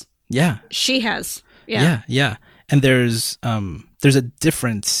as she has. Yeah. And there's a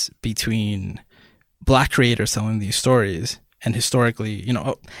difference between black creators telling these stories and historically,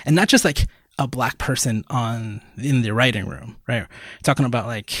 and not just like a black person in the writing room, right? Talking about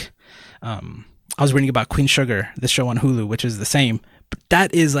like, I was reading about Queen Sugar, the show on Hulu, which is the same, but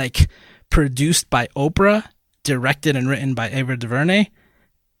that is like produced by Oprah, directed and written by Ava DuVernay,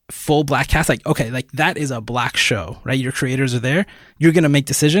 full black cast. Like, okay, like that is a black show, right? Your creators are there. You're going to make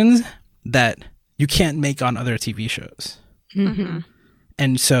decisions that you can't make on other TV shows. Mm-hmm.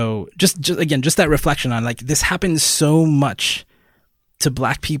 And so just that reflection on like, this happens so much to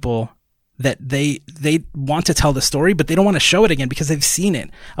black people that they want to tell the story, but they don't want to show it again because they've seen it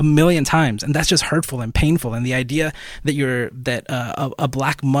a million times. And that's just hurtful and painful. And the idea that a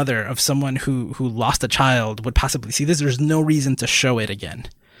black mother of someone who lost a child would possibly see this, there's no reason to show it again,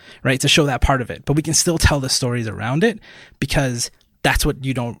 right? To show that part of it, but we can still tell the stories around it because that's what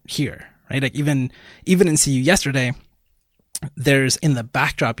you don't hear, right? Like even in See You Yesterday, there's in the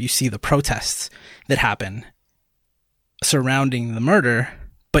backdrop, you see the protests that happen surrounding the murder,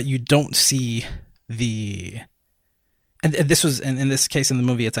 but you don't see and this was in this case in the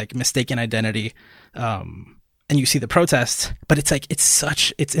movie, it's like mistaken identity. And you see the protests, but it's like,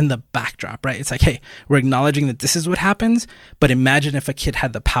 it's in the backdrop, right? It's like, hey, we're acknowledging that this is what happens, but imagine if a kid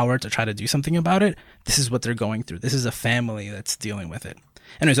had the power to try to do something about it. This is what they're going through. This is a family that's dealing with it.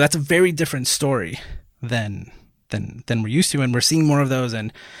 Anyway, so that's a very different story than we're used to, and we're seeing more of those.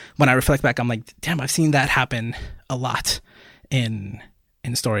 And when I reflect back, I'm like, damn, I've seen that happen a lot in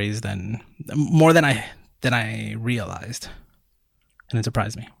stories more than I realized, and it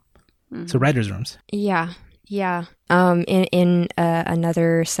surprised me. Mm-hmm. So writers' rooms. Yeah. In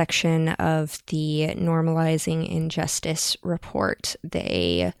another section of the Normalizing Injustice report,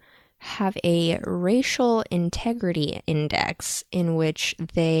 they have a racial integrity index in which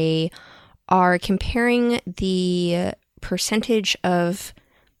they are comparing the percentage of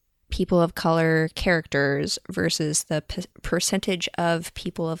people of color characters versus the percentage of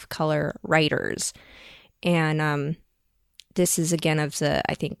people of color writers. And this is again of the,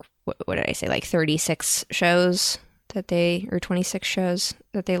 I think, what did I say, like 36 shows or 26 shows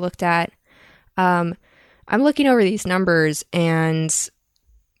that they looked at. I'm looking over these numbers, and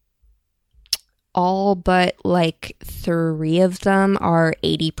all but like 3 of them are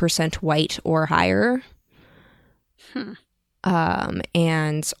 80% white or higher.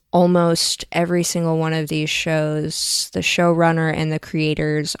 And almost every single one of these shows, the showrunner and the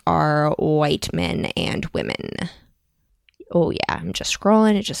creators are white men and women. Oh yeah, I'm just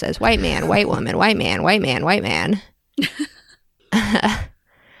scrolling. It just says white man, white woman, white man, white man, white man. Yeah.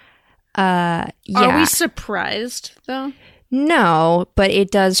 Are we surprised though? No, but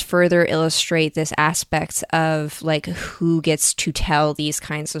it does further illustrate this aspect of like who gets to tell these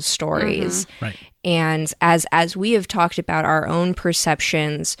kinds of stories. Mm-hmm. Right. And as we have talked about our own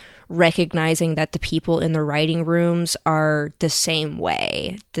perceptions, recognizing that the people in the writing rooms are the same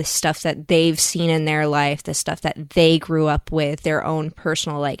way, the stuff that they've seen in their life, the stuff that they grew up with, their own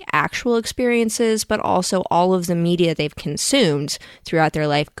personal like actual experiences, but also all of the media they've consumed throughout their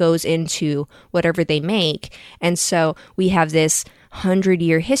life goes into whatever they make. And so we have this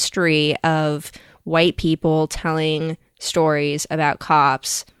 100-year history of white people telling stories about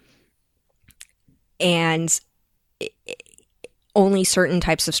cops, and only certain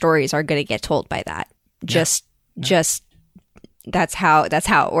types of stories are going to get told by that. Just that's how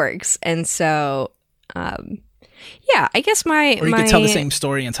it works. And so, yeah, I guess or you could tell the same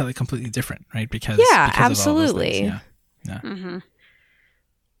story and tell it completely different, right? Because absolutely. Of all those things. Yeah. Mm-hmm.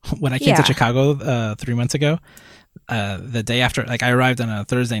 When I came to Chicago 3 months ago, the day after, like I arrived on a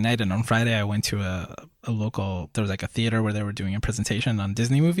Thursday night, and on Friday I went to a local, there was like a theater where they were doing a presentation on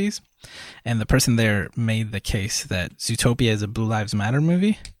Disney movies, and the person there made the case that Zootopia is a Blue Lives Matter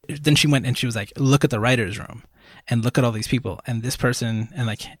movie. Then she went and she was like, look at the writer's room and look at all these people and this person, and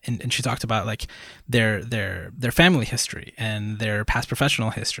like, and she talked about like their family history and their past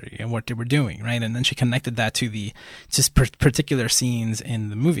professional history and what they were doing, right? And then she connected that to the just particular scenes in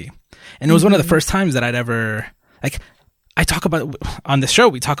the movie. And it was one of the first times that I'd ever, like, I talk about on this show,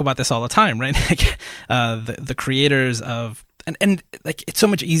 we talk about this all the time, right? Like, the creators of and like it's so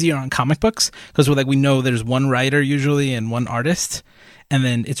much easier on comic books because we're like, we know there's one writer usually and one artist, and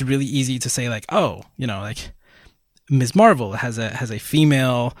then it's really easy to say like, oh, you know, like Ms. Marvel has a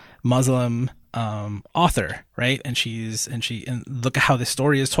female Muslim author, right? And and look at how this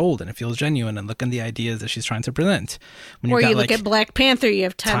story is told, and it feels genuine, and look at the ideas that she's trying to present. When you look at Black Panther, you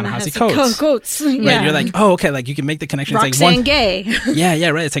have Ta-Nehisi Coates. Yeah. Right, you're like, oh, okay, like you can make the connection. Roxane it's like one, Gay. yeah,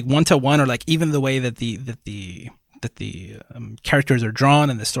 right. It's like 1-to-1, or like even the way that the characters are drawn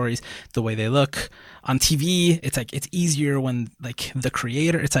and the stories, the way they look on TV. It's like it's easier when like the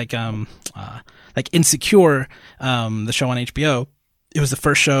creator. It's like Insecure, the show on HBO. It was the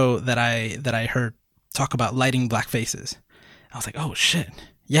first show that I heard talk about lighting black faces. I was like, oh shit,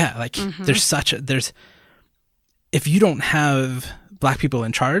 yeah. Like there's if you don't have black people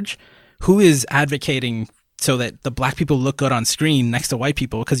in charge, who is advocating so that the black people look good on screen next to white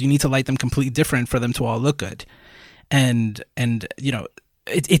people? Because you need to light them completely different for them to all look good. And you know,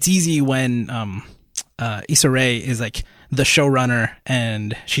 it's easy when Issa Rae is like the showrunner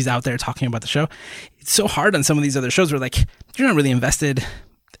and she's out there talking about the show. It's so hard on some of these other shows where like you're not really invested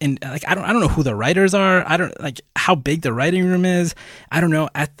in, like I don't know who the writers are. I don't like how big the writing room is. I don't know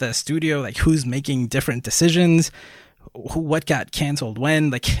at the studio like who's making different decisions, what got canceled when.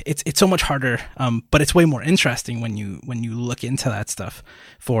 Like it's so much harder, but it's way more interesting when you look into that stuff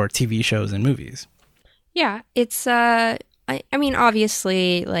for TV shows and movies. Yeah, it's I mean,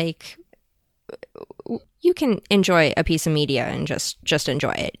 obviously, like you can enjoy a piece of media and just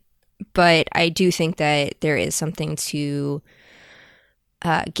enjoy it, but I do think that there is something to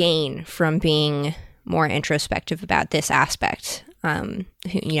gain from being more introspective about this aspect. You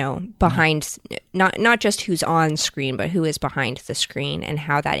know, behind not just who's on screen, but who is behind the screen and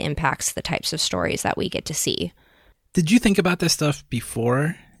how that impacts the types of stories that we get to see. Did you think about this stuff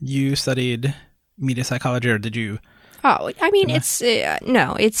before you studied media psychology, or did you? Oh, I mean, it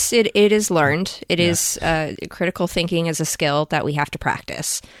is learned. It is critical thinking is a skill that we have to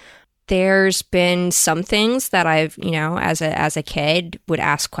practice. There's been some things that I've, you know, as a kid would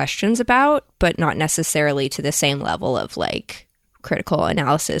ask questions about, but not necessarily to the same level of like critical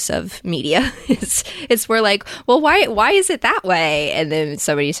analysis of media. It's where like, well, why is it that way? And then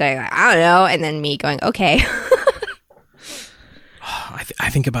somebody saying, I don't know, and then me going, okay. I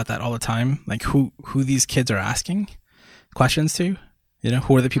think about that all the time. Like who these kids are asking questions to, you know,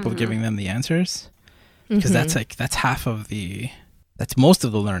 who are the people giving them the answers? Because that's most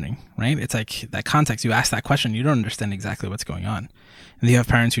of the learning, right? It's like that context. You ask that question, you don't understand exactly what's going on. And you have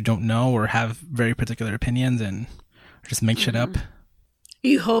parents who don't know or have very particular opinions and just make shit up.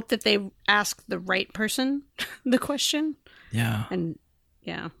 You hope that they ask the right person the question. Yeah. And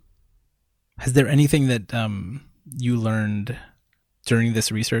yeah. Has there anything that you learned during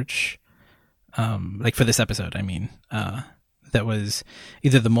this research, like for this episode, I mean, that was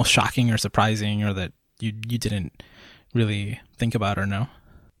either the most shocking or surprising, or that you didn't really think about or know?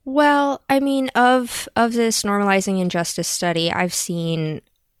 Well, I mean, of this normalizing injustice study, I've seen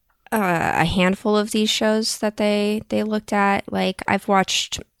a handful of these shows that they looked at. Like, I've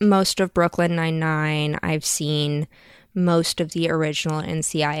watched most of Brooklyn Nine-Nine. I've seen most of the original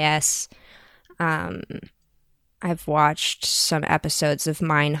NCIS. I've watched some episodes of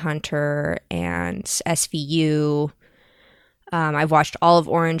Mindhunter and SVU. I've watched all of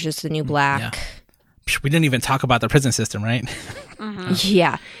Orange is the New Black. Yeah. We didn't even talk about the prison system, right?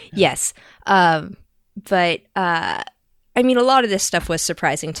 Yeah. Yes. But I mean, a lot of this stuff was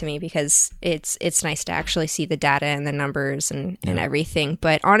surprising to me because it's nice to actually see the data and the numbers and everything.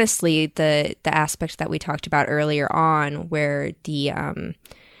 But honestly, the aspect that we talked about earlier on, where the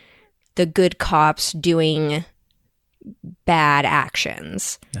good cops doing bad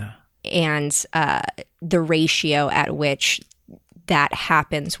actions and the ratio at which that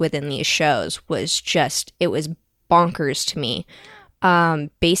happens within these shows was just, it was bonkers to me.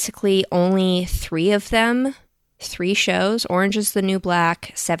 Basically only 3 of them, 3 shows, Orange is the New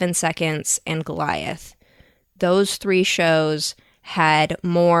Black, 7 Seconds, and Goliath. Those 3 shows had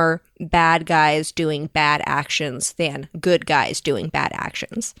more bad guys doing bad actions than good guys doing bad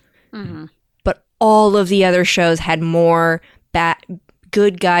actions. Mm-hmm. But all of the other shows had more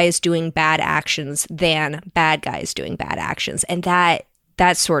good guys doing bad actions than bad guys doing bad actions. And that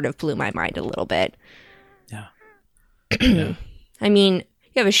sort of blew my mind a little bit. Yeah. I mean,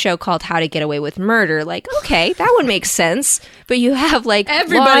 you have a show called How to Get Away with Murder. Like, okay, that one makes sense. But you have like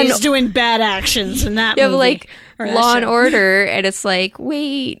everybody's doing bad actions in that movie. You have like Law and Order, and it's like,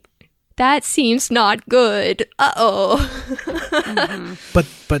 wait, that seems not good. Uh-oh. Mm-hmm.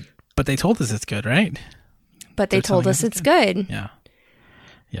 But they told us it's good, right? But they told us it's good. Yeah.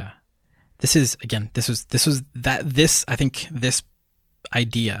 Yeah. this is, again, I think this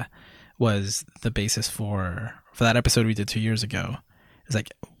idea was the basis for that episode we did 2 years ago. It's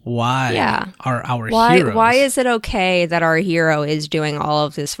like, why are our heroes... Why is it okay that our hero is doing all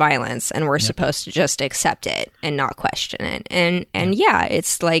of this violence and we're supposed to just accept it and not question it? And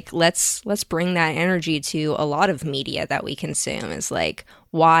it's like, let's bring that energy to a lot of media that we consume. Is like,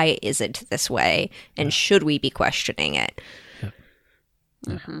 why is it this way? And should we be questioning it?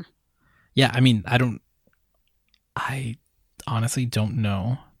 Yeah, I mean, I honestly don't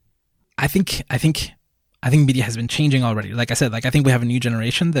know. I think media has been changing already. Like I said, like I think we have a new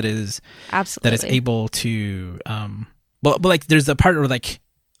generation that is able to but like there's a part where like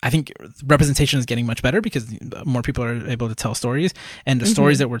I think representation is getting much better because more people are able to tell stories, and the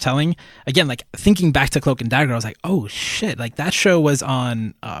stories that we're telling, again, like thinking back to Cloak and Dagger, I was like, oh shit, like that show was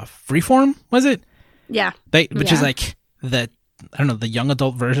on Freeform, was it? Yeah. Which is like the, I don't know, the young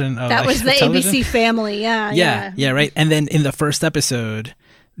adult version of that, like, was the television. ABC Family. Yeah, right. And then in the first episode,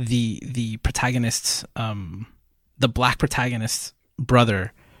 the protagonist's the black protagonist's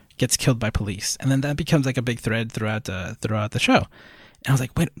brother gets killed by police, and then that becomes like a big thread throughout the show. And I was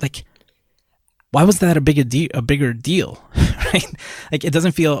like, wait, like, why was that a bigger deal? Right? Like, it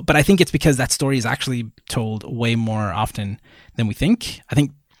doesn't feel, but I think it's because that story is actually told way more often than we think. I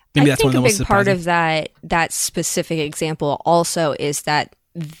think maybe that's one of the most surprising. A big part of that specific example also is that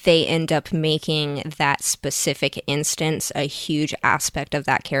they end up making that specific instance a huge aspect of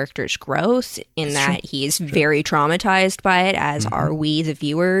that character's growth, in that he's very traumatized by it, as are we, the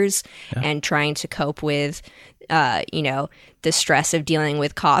viewers, and trying to cope with, the stress of dealing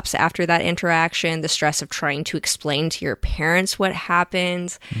with cops after that interaction, the stress of trying to explain to your parents what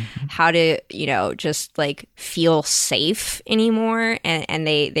happened, how to, just like feel safe anymore. And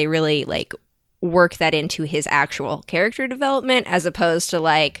they really like work that into his actual character development, as opposed to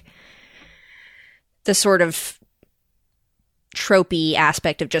like the sort of tropey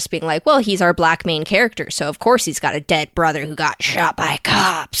aspect of just being like, well, he's our black main character, so of course he's got a dead brother who got shot by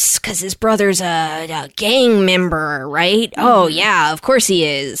cops because his brother's a gang member, right? Oh yeah, of course he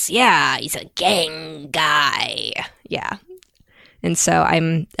is. Yeah, he's a gang guy. Yeah. And so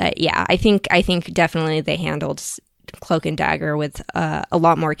I think definitely they handled Cloak and Dagger with a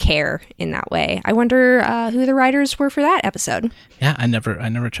lot more care in that way. I wonder who the writers were for that episode. Yeah, I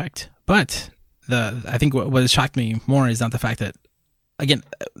never checked. But I think what shocked me more is not the fact that, again,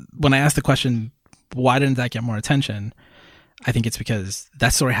 when I asked the question, why didn't that get more attention? I think it's because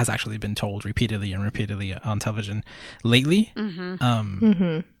that story has actually been told repeatedly on television lately.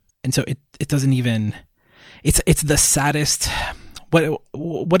 And so it doesn't even, it's the saddest.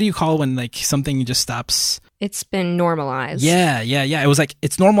 What do you call when like something just stops? It's been normalized. Yeah. It was like,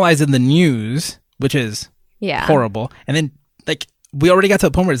 it's normalized in the news, which is horrible. And then like we already got to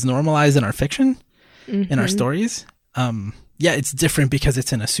the point where it's normalized in our fiction, in our stories. It's different because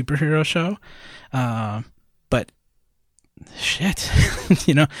it's in a superhero show. But shit,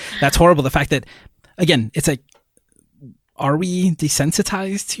 that's horrible. The fact that, again, it's like, are we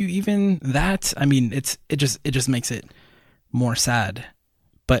desensitized to even that? I mean, it just makes it more sad.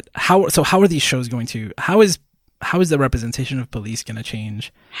 But how are these shows going to, how is the representation of police going to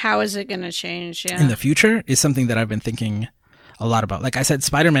change? How is it going to change? Yeah. In the future is something that I've been thinking a lot about. Like I said,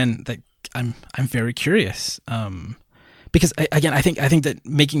 Spider-Man, like I'm very curious. Because again, I think that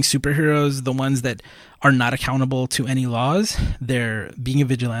making superheroes, the ones that are not accountable to any laws, they're being a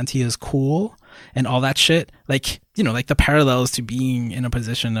vigilante is cool and all that shit. Like, like the parallels to being in a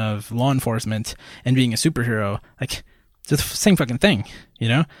position of law enforcement and being a superhero, like, it's the same fucking thing,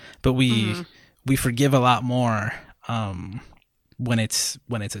 but we forgive a lot more when it's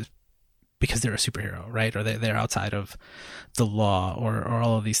because they're a superhero, right? Or they're outside of the law or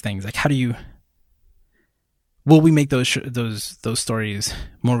all of these things. Like, will we make those stories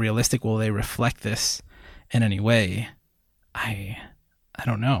more realistic? Will they reflect this in any way? I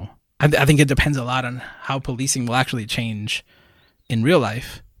don't know. I think it depends a lot on how policing will actually change in real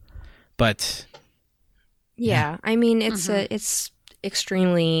life, but. Yeah, I mean, it's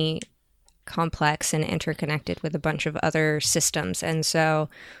extremely complex and interconnected with a bunch of other systems. And so,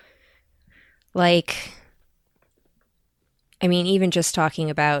 like, I mean, even just talking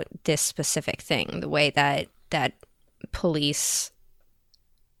about this specific thing, the way that police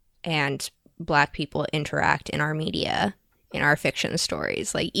and Black people interact in our media, in our fiction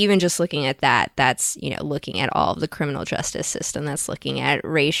stories, like even just looking at that's looking at all of the criminal justice system, that's looking at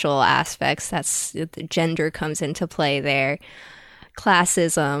racial aspects, that's the gender comes into play there,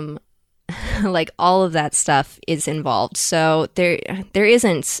 classism, like all of that stuff is involved. So there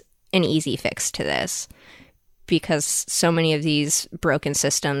isn't an easy fix to this. because so many of these broken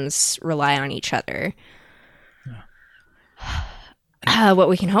systems rely on each other. What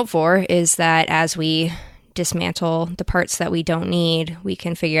we can hope for is that as we dismantle the parts that we don't need, we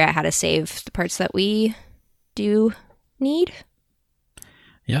can figure out how to save the parts that we do need.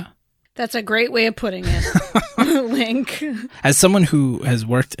 Yeah. That's a great way of putting it, Link. As someone who has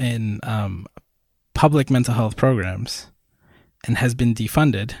worked in public mental health programs and has been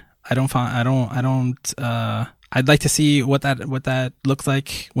defunded, I'd like to see what that looks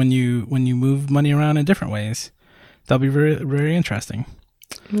like when you move money around in different ways. That'll be very, very interesting.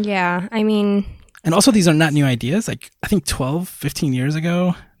 Yeah, I mean... And also, these are not new ideas. Like, I think 12, 15 years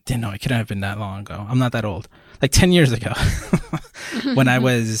ago... Didn't know, it couldn't have been that long ago. I'm not that old. Like 10 years ago, when I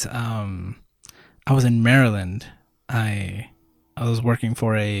was in Maryland, I was working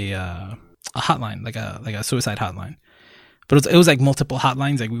for a hotline, like a suicide hotline. But it was like multiple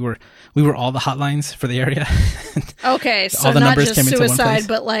hotlines. Like we were all the hotlines for the area. Okay, so all the not numbers just came into one suicide, place.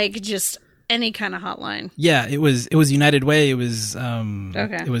 but like just any kind of hotline. Yeah, it was United Way. It was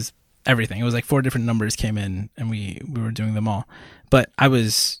Okay. It was everything. It was like 4 different numbers came in, and we were doing them all. But I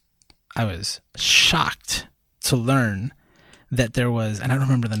was shocked to learn that there was, and I don't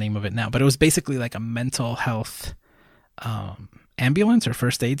remember the name of it now, but it was basically like a mental health ambulance or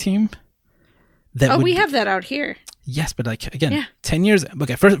first aid team. We have that out here. Yes, but like again, 10 years.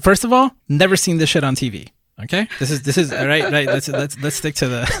 Okay, first of all, never seen this shit on TV. Okay, this is right. Let's stick to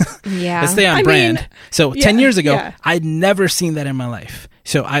the let's stay on brand. Mean, so 10 years ago, I'd never seen that in my life.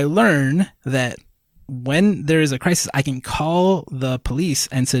 So I learned that when there is a crisis, I can call the police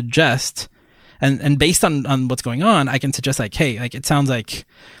and suggest, and based on what's going on, I can suggest like, hey, like it sounds like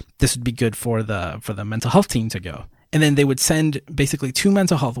this would be good for the mental health team to go. And then they would send basically 2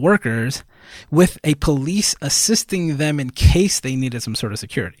 mental health workers with a police assisting them in case they needed some sort of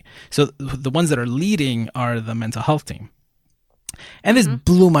security. So the ones that are leading are the mental health team. And this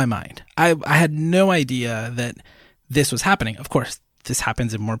blew my mind. I had no idea that this was happening. Of course, this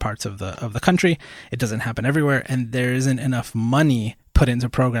happens in more parts of the country. It doesn't happen everywhere. And there isn't enough money put into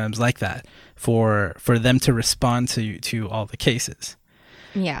programs like that for them to respond to all the cases.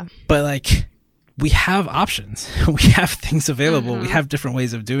 Yeah. But like, we have options. We have things available. We have different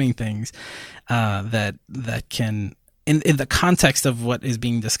ways of doing things that can, in the context of what is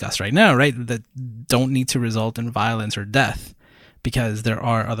being discussed right now, right, that don't need to result in violence or death, because there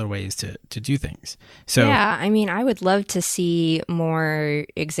are other ways to do things. So yeah, I mean, I would love to see more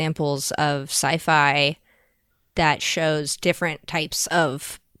examples of sci-fi that shows different types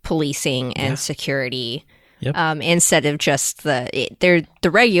of policing and security. Yep. Instead of just they're the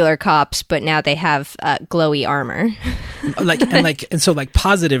regular cops, but now they have glowy armor. and so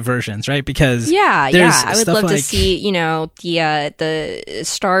positive versions, right? Because I would love to see the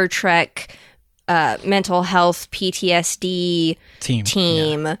Star Trek mental health PTSD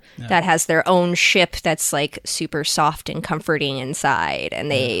team that has their own ship that's like super soft and comforting inside, and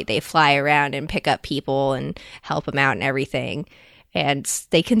they fly around and pick up people and help them out and everything. And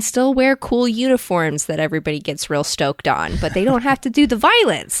they can still wear cool uniforms that everybody gets real stoked on, but they don't have to do the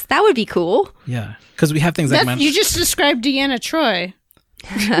violence. That would be cool. Yeah, because we have things like you just described Deanna Troi.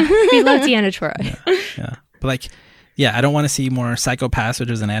 We love Deanna Troi. Yeah, but I don't want to see more Psycho-Pass, which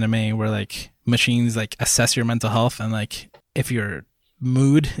is an anime where like machines like assess your mental health, and like if your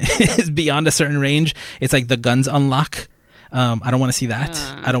mood is beyond a certain range, it's like the guns unlock. I don't want to see that.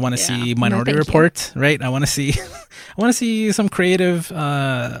 I don't want to see Minority Report, right? I want to see some creative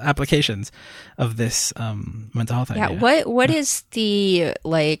applications of this mental health idea. Yeah, what is the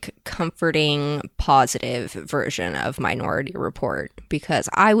like comforting positive version of Minority Report? Because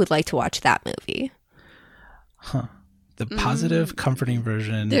I would like to watch that movie. The positive, comforting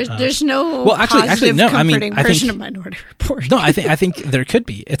version. There's no actually no. Comforting I version think of Minority Report. No, I think there could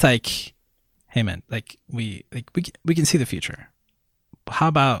be. It's like, hey man, like we can see the future. How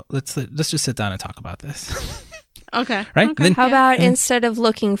about let's just sit down and talk about this. Okay. Right? Okay. Then, how about instead of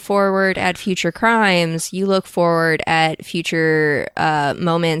looking forward at future crimes, you look forward at future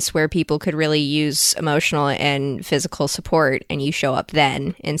moments where people could really use emotional and physical support, and you show up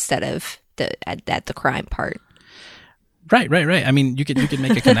then instead of at the crime part. Right. I mean, you could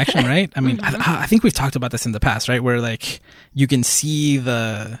make a connection, right? I mean, I think we've talked about this in the past, right? Where like you can see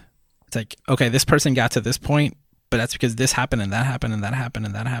it's like, okay, this person got to this point, but that's because this happened and that happened and that happened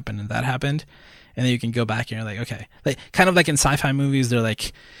and that happened and that happened. And then you can go back and you're like, okay, like kind of like in sci-fi movies, they're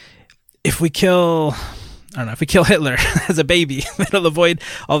like, if we kill Hitler as a baby, it'll avoid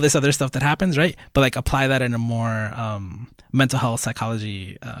all this other stuff that happens, right? But like apply that in a more mental health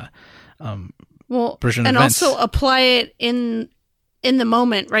psychology version of and events. also apply it in in the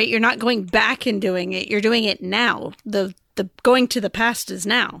moment, right? You're not going back and doing it. You're doing it now. The going to the past is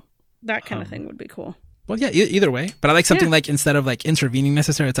now. That kind of thing would be cool. Well, yeah, either way. But I like something like, instead of like intervening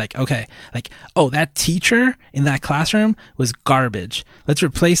necessarily, it's like, okay, like, oh, that teacher in that classroom was garbage. Let's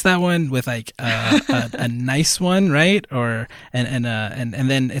replace that one with like a nice one, right? Or and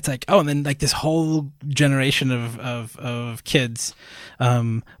then it's like, oh, and then like this whole generation of kids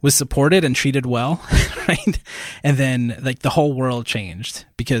was supported and treated well, right? And then like the whole world changed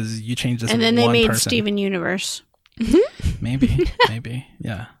because you changed this. And then they made person. Steven Universe. Maybe,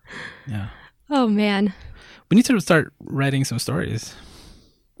 yeah. Oh man, we need to start writing some stories.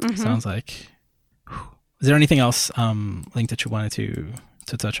 Sounds like. Is there anything else, Link, that you wanted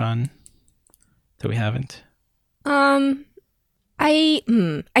to touch on that we haven't? I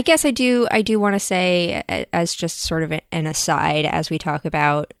guess I do want to say, as just sort of an aside, as we talk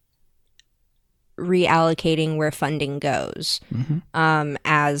about reallocating where funding goes,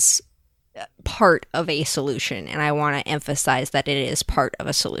 as part of a solution, and I want to emphasize that it is part of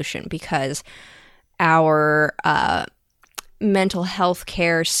a solution, because our mental health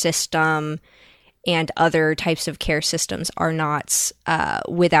care system and other types of care systems are not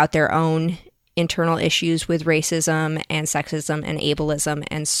without their own internal issues with racism and sexism and ableism,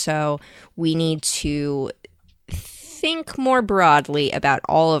 and so we need to think more broadly about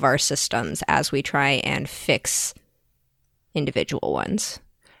all of our systems as we try and fix individual ones.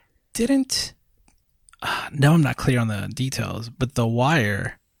 Now I'm not clear on the details, but The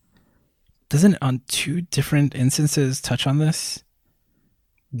Wire, doesn't it on 2 different instances touch on this?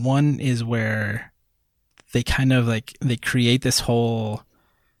 One is where they kind of like, they create this whole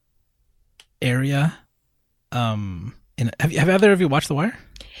area. Have either of you watched The Wire?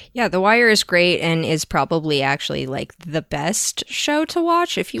 Yeah, The Wire is great and is probably actually like the best show to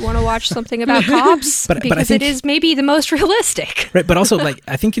watch if you want to watch something about cops, because I think, it is maybe the most realistic. Right, but also like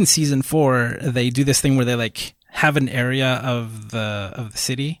I think in season 4 they do this thing where they like have an area of the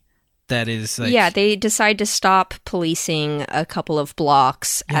city that is like, yeah, they decide to stop policing a couple of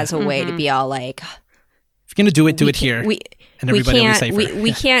blocks as a way to be all like, if you're gonna do it here. And everybody will be safer.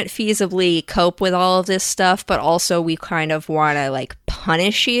 We can't feasibly cope with all of this stuff, but also we kind of want to like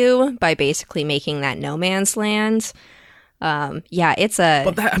punish you by basically making that no man's land. Yeah, it's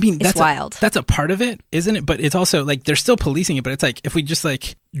that's wild. That's a part of it, isn't it? But it's also like they're still policing it. But it's like if we just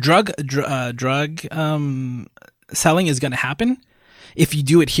like drug selling is going to happen. If you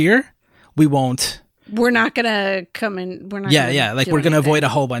do it here, we won't. We're not gonna come in. We're not. Yeah. Like we're gonna avoid a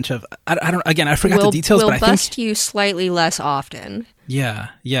whole bunch of. I don't. Again, I forgot the details. We'll but bust you slightly less often. Yeah.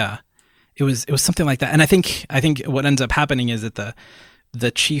 It was something like that, and I think what ends up happening is that the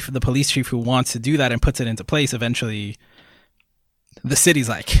police chief who wants to do that and puts it into place, eventually, the city's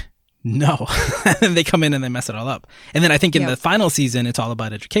like, no, and they come in and they mess it all up. And then I think in the final season, it's all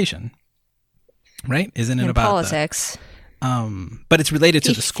about education, right? Isn't it about politics? But it's related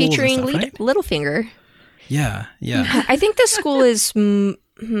to the schools featuring and stuff, right? Littlefinger. Yeah. I think the school is no.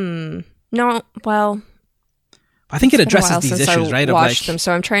 Well, I think it addresses these issues, right? Watched them,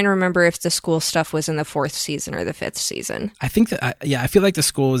 so I'm trying to remember if the school stuff was in the 4th season or the 5th season. I think that I feel like the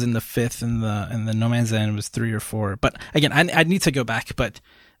school was in the 5th, and the No Man's Land was 3 or 4. But again, I need to go back, but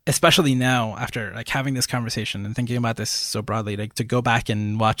especially now after like having this conversation and thinking about this so broadly, like to go back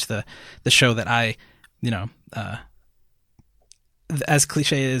and watch the show that I, as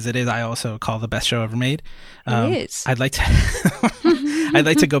cliche as it is, I also call the best show ever made. It is. I'd like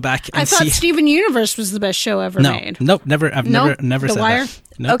to go back and see. I thought Steven Universe was the best show ever made. Nope, never. I've never The said Wire? that.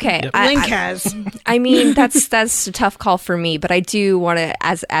 Nope. Okay, Yep. Link has. I mean, that's a tough call for me, but I do want to,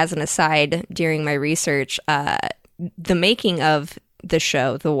 as an aside, during my research, the making of the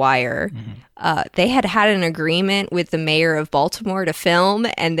show, The Wire, they had an agreement with the mayor of Baltimore to film,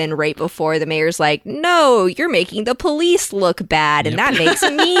 and then right before, the mayor's like, no, you're making the police look bad, and that makes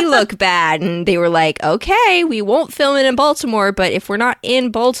me look bad. And they were like, okay, we won't film it in Baltimore, but if we're not in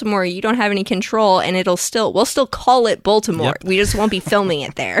Baltimore, you don't have any control, and we'll still call it Baltimore. Yep. We just won't be filming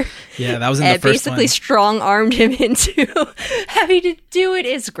it there. Yeah, that was in the first basically one. Strong-armed him into having to do it.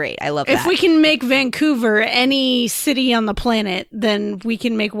 It's great. I love that. If we can make Vancouver any city on the planet, then we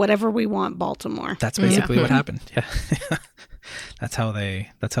can make whatever we want Baltimore. That's basically what happened. Yeah. That's how they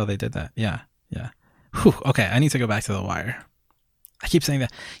did that. Yeah. Whew, okay, I need to go back to The Wire. I keep saying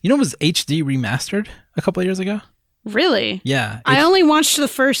that. It was HD remastered a couple of years ago? Really? Yeah. I only watched the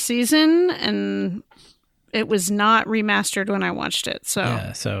first season, and it was not remastered when I watched it. So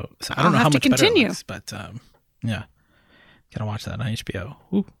yeah, so I don't know how much better it looks, but yeah. Gotta watch that on HBO.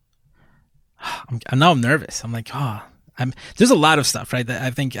 Ooh. I'm nervous. I'm like, there's a lot of stuff, right? That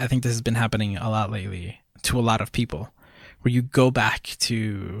I think this has been happening a lot lately to a lot of people, where you go back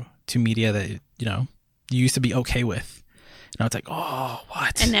to media that, you know, you used to be okay with. You know, it's like, oh,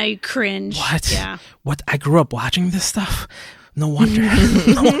 what? And now you cringe. What? Yeah. What? I grew up watching this stuff. No wonder.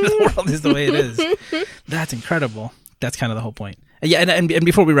 No wonder the world is the way it is. That's incredible. That's kind of the whole point. Yeah, and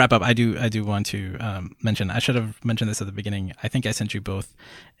before we wrap up, I do want to mention, I should have mentioned this at the beginning. I think I sent you both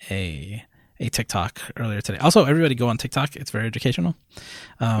a TikTok earlier today. Also, everybody go on TikTok. It's very educational.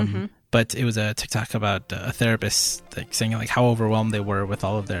 But it was a TikTok about a therapist like saying like how overwhelmed they were with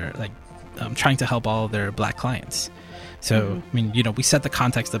all of their like trying to help all of their Black clients. So, I mean, you know, we set the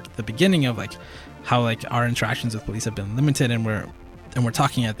context at the beginning of like how like our interactions with police have been limited, and we're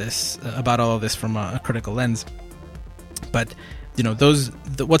talking about all of this from a critical lens. But, you know,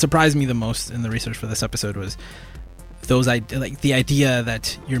 what surprised me the most in the research for this episode was the idea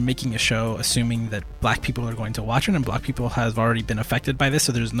that you're making a show assuming that Black people are going to watch it, and Black people have already been affected by this,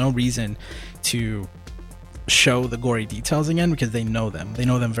 so there's no reason to show the gory details again because they know them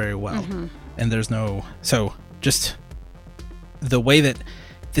very well. And there's no, so just the way that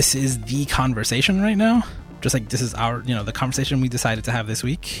this is the conversation right now, just like this is our, you know, the conversation we decided to have this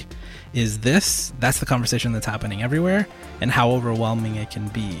week is that's the conversation that's happening everywhere, and how overwhelming it can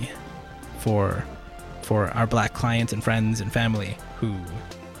be for our Black clients and friends and family who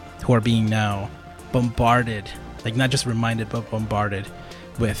are being now bombarded, like not just reminded but bombarded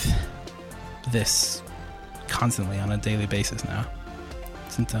with this constantly on a daily basis now.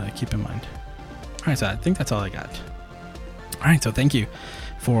 Something to keep in mind. All right, so I think that's all I got. All right, so thank you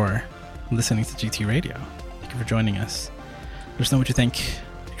for listening to GT Radio. Thank you for joining us. Let us know what you think.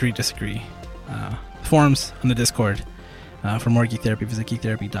 Agree, disagree. Forums on the Discord. For more Geek Therapy, visit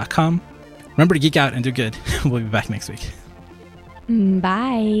geektherapy.com. Remember to geek out and do good. We'll be back next week.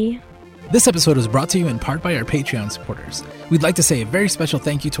 Bye. This episode was brought to you in part by our Patreon supporters. We'd like to say a very special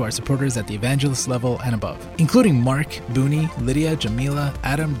thank you to our supporters at the Evangelist level and above, including Mark, Booney, Lydia, Jamila,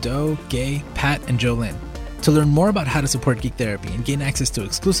 Adam, Doe, Gay, Pat, and Jolynn. To learn more about how to support Geek Therapy and gain access to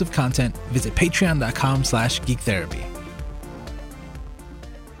exclusive content, visit patreon.com/geektherapy.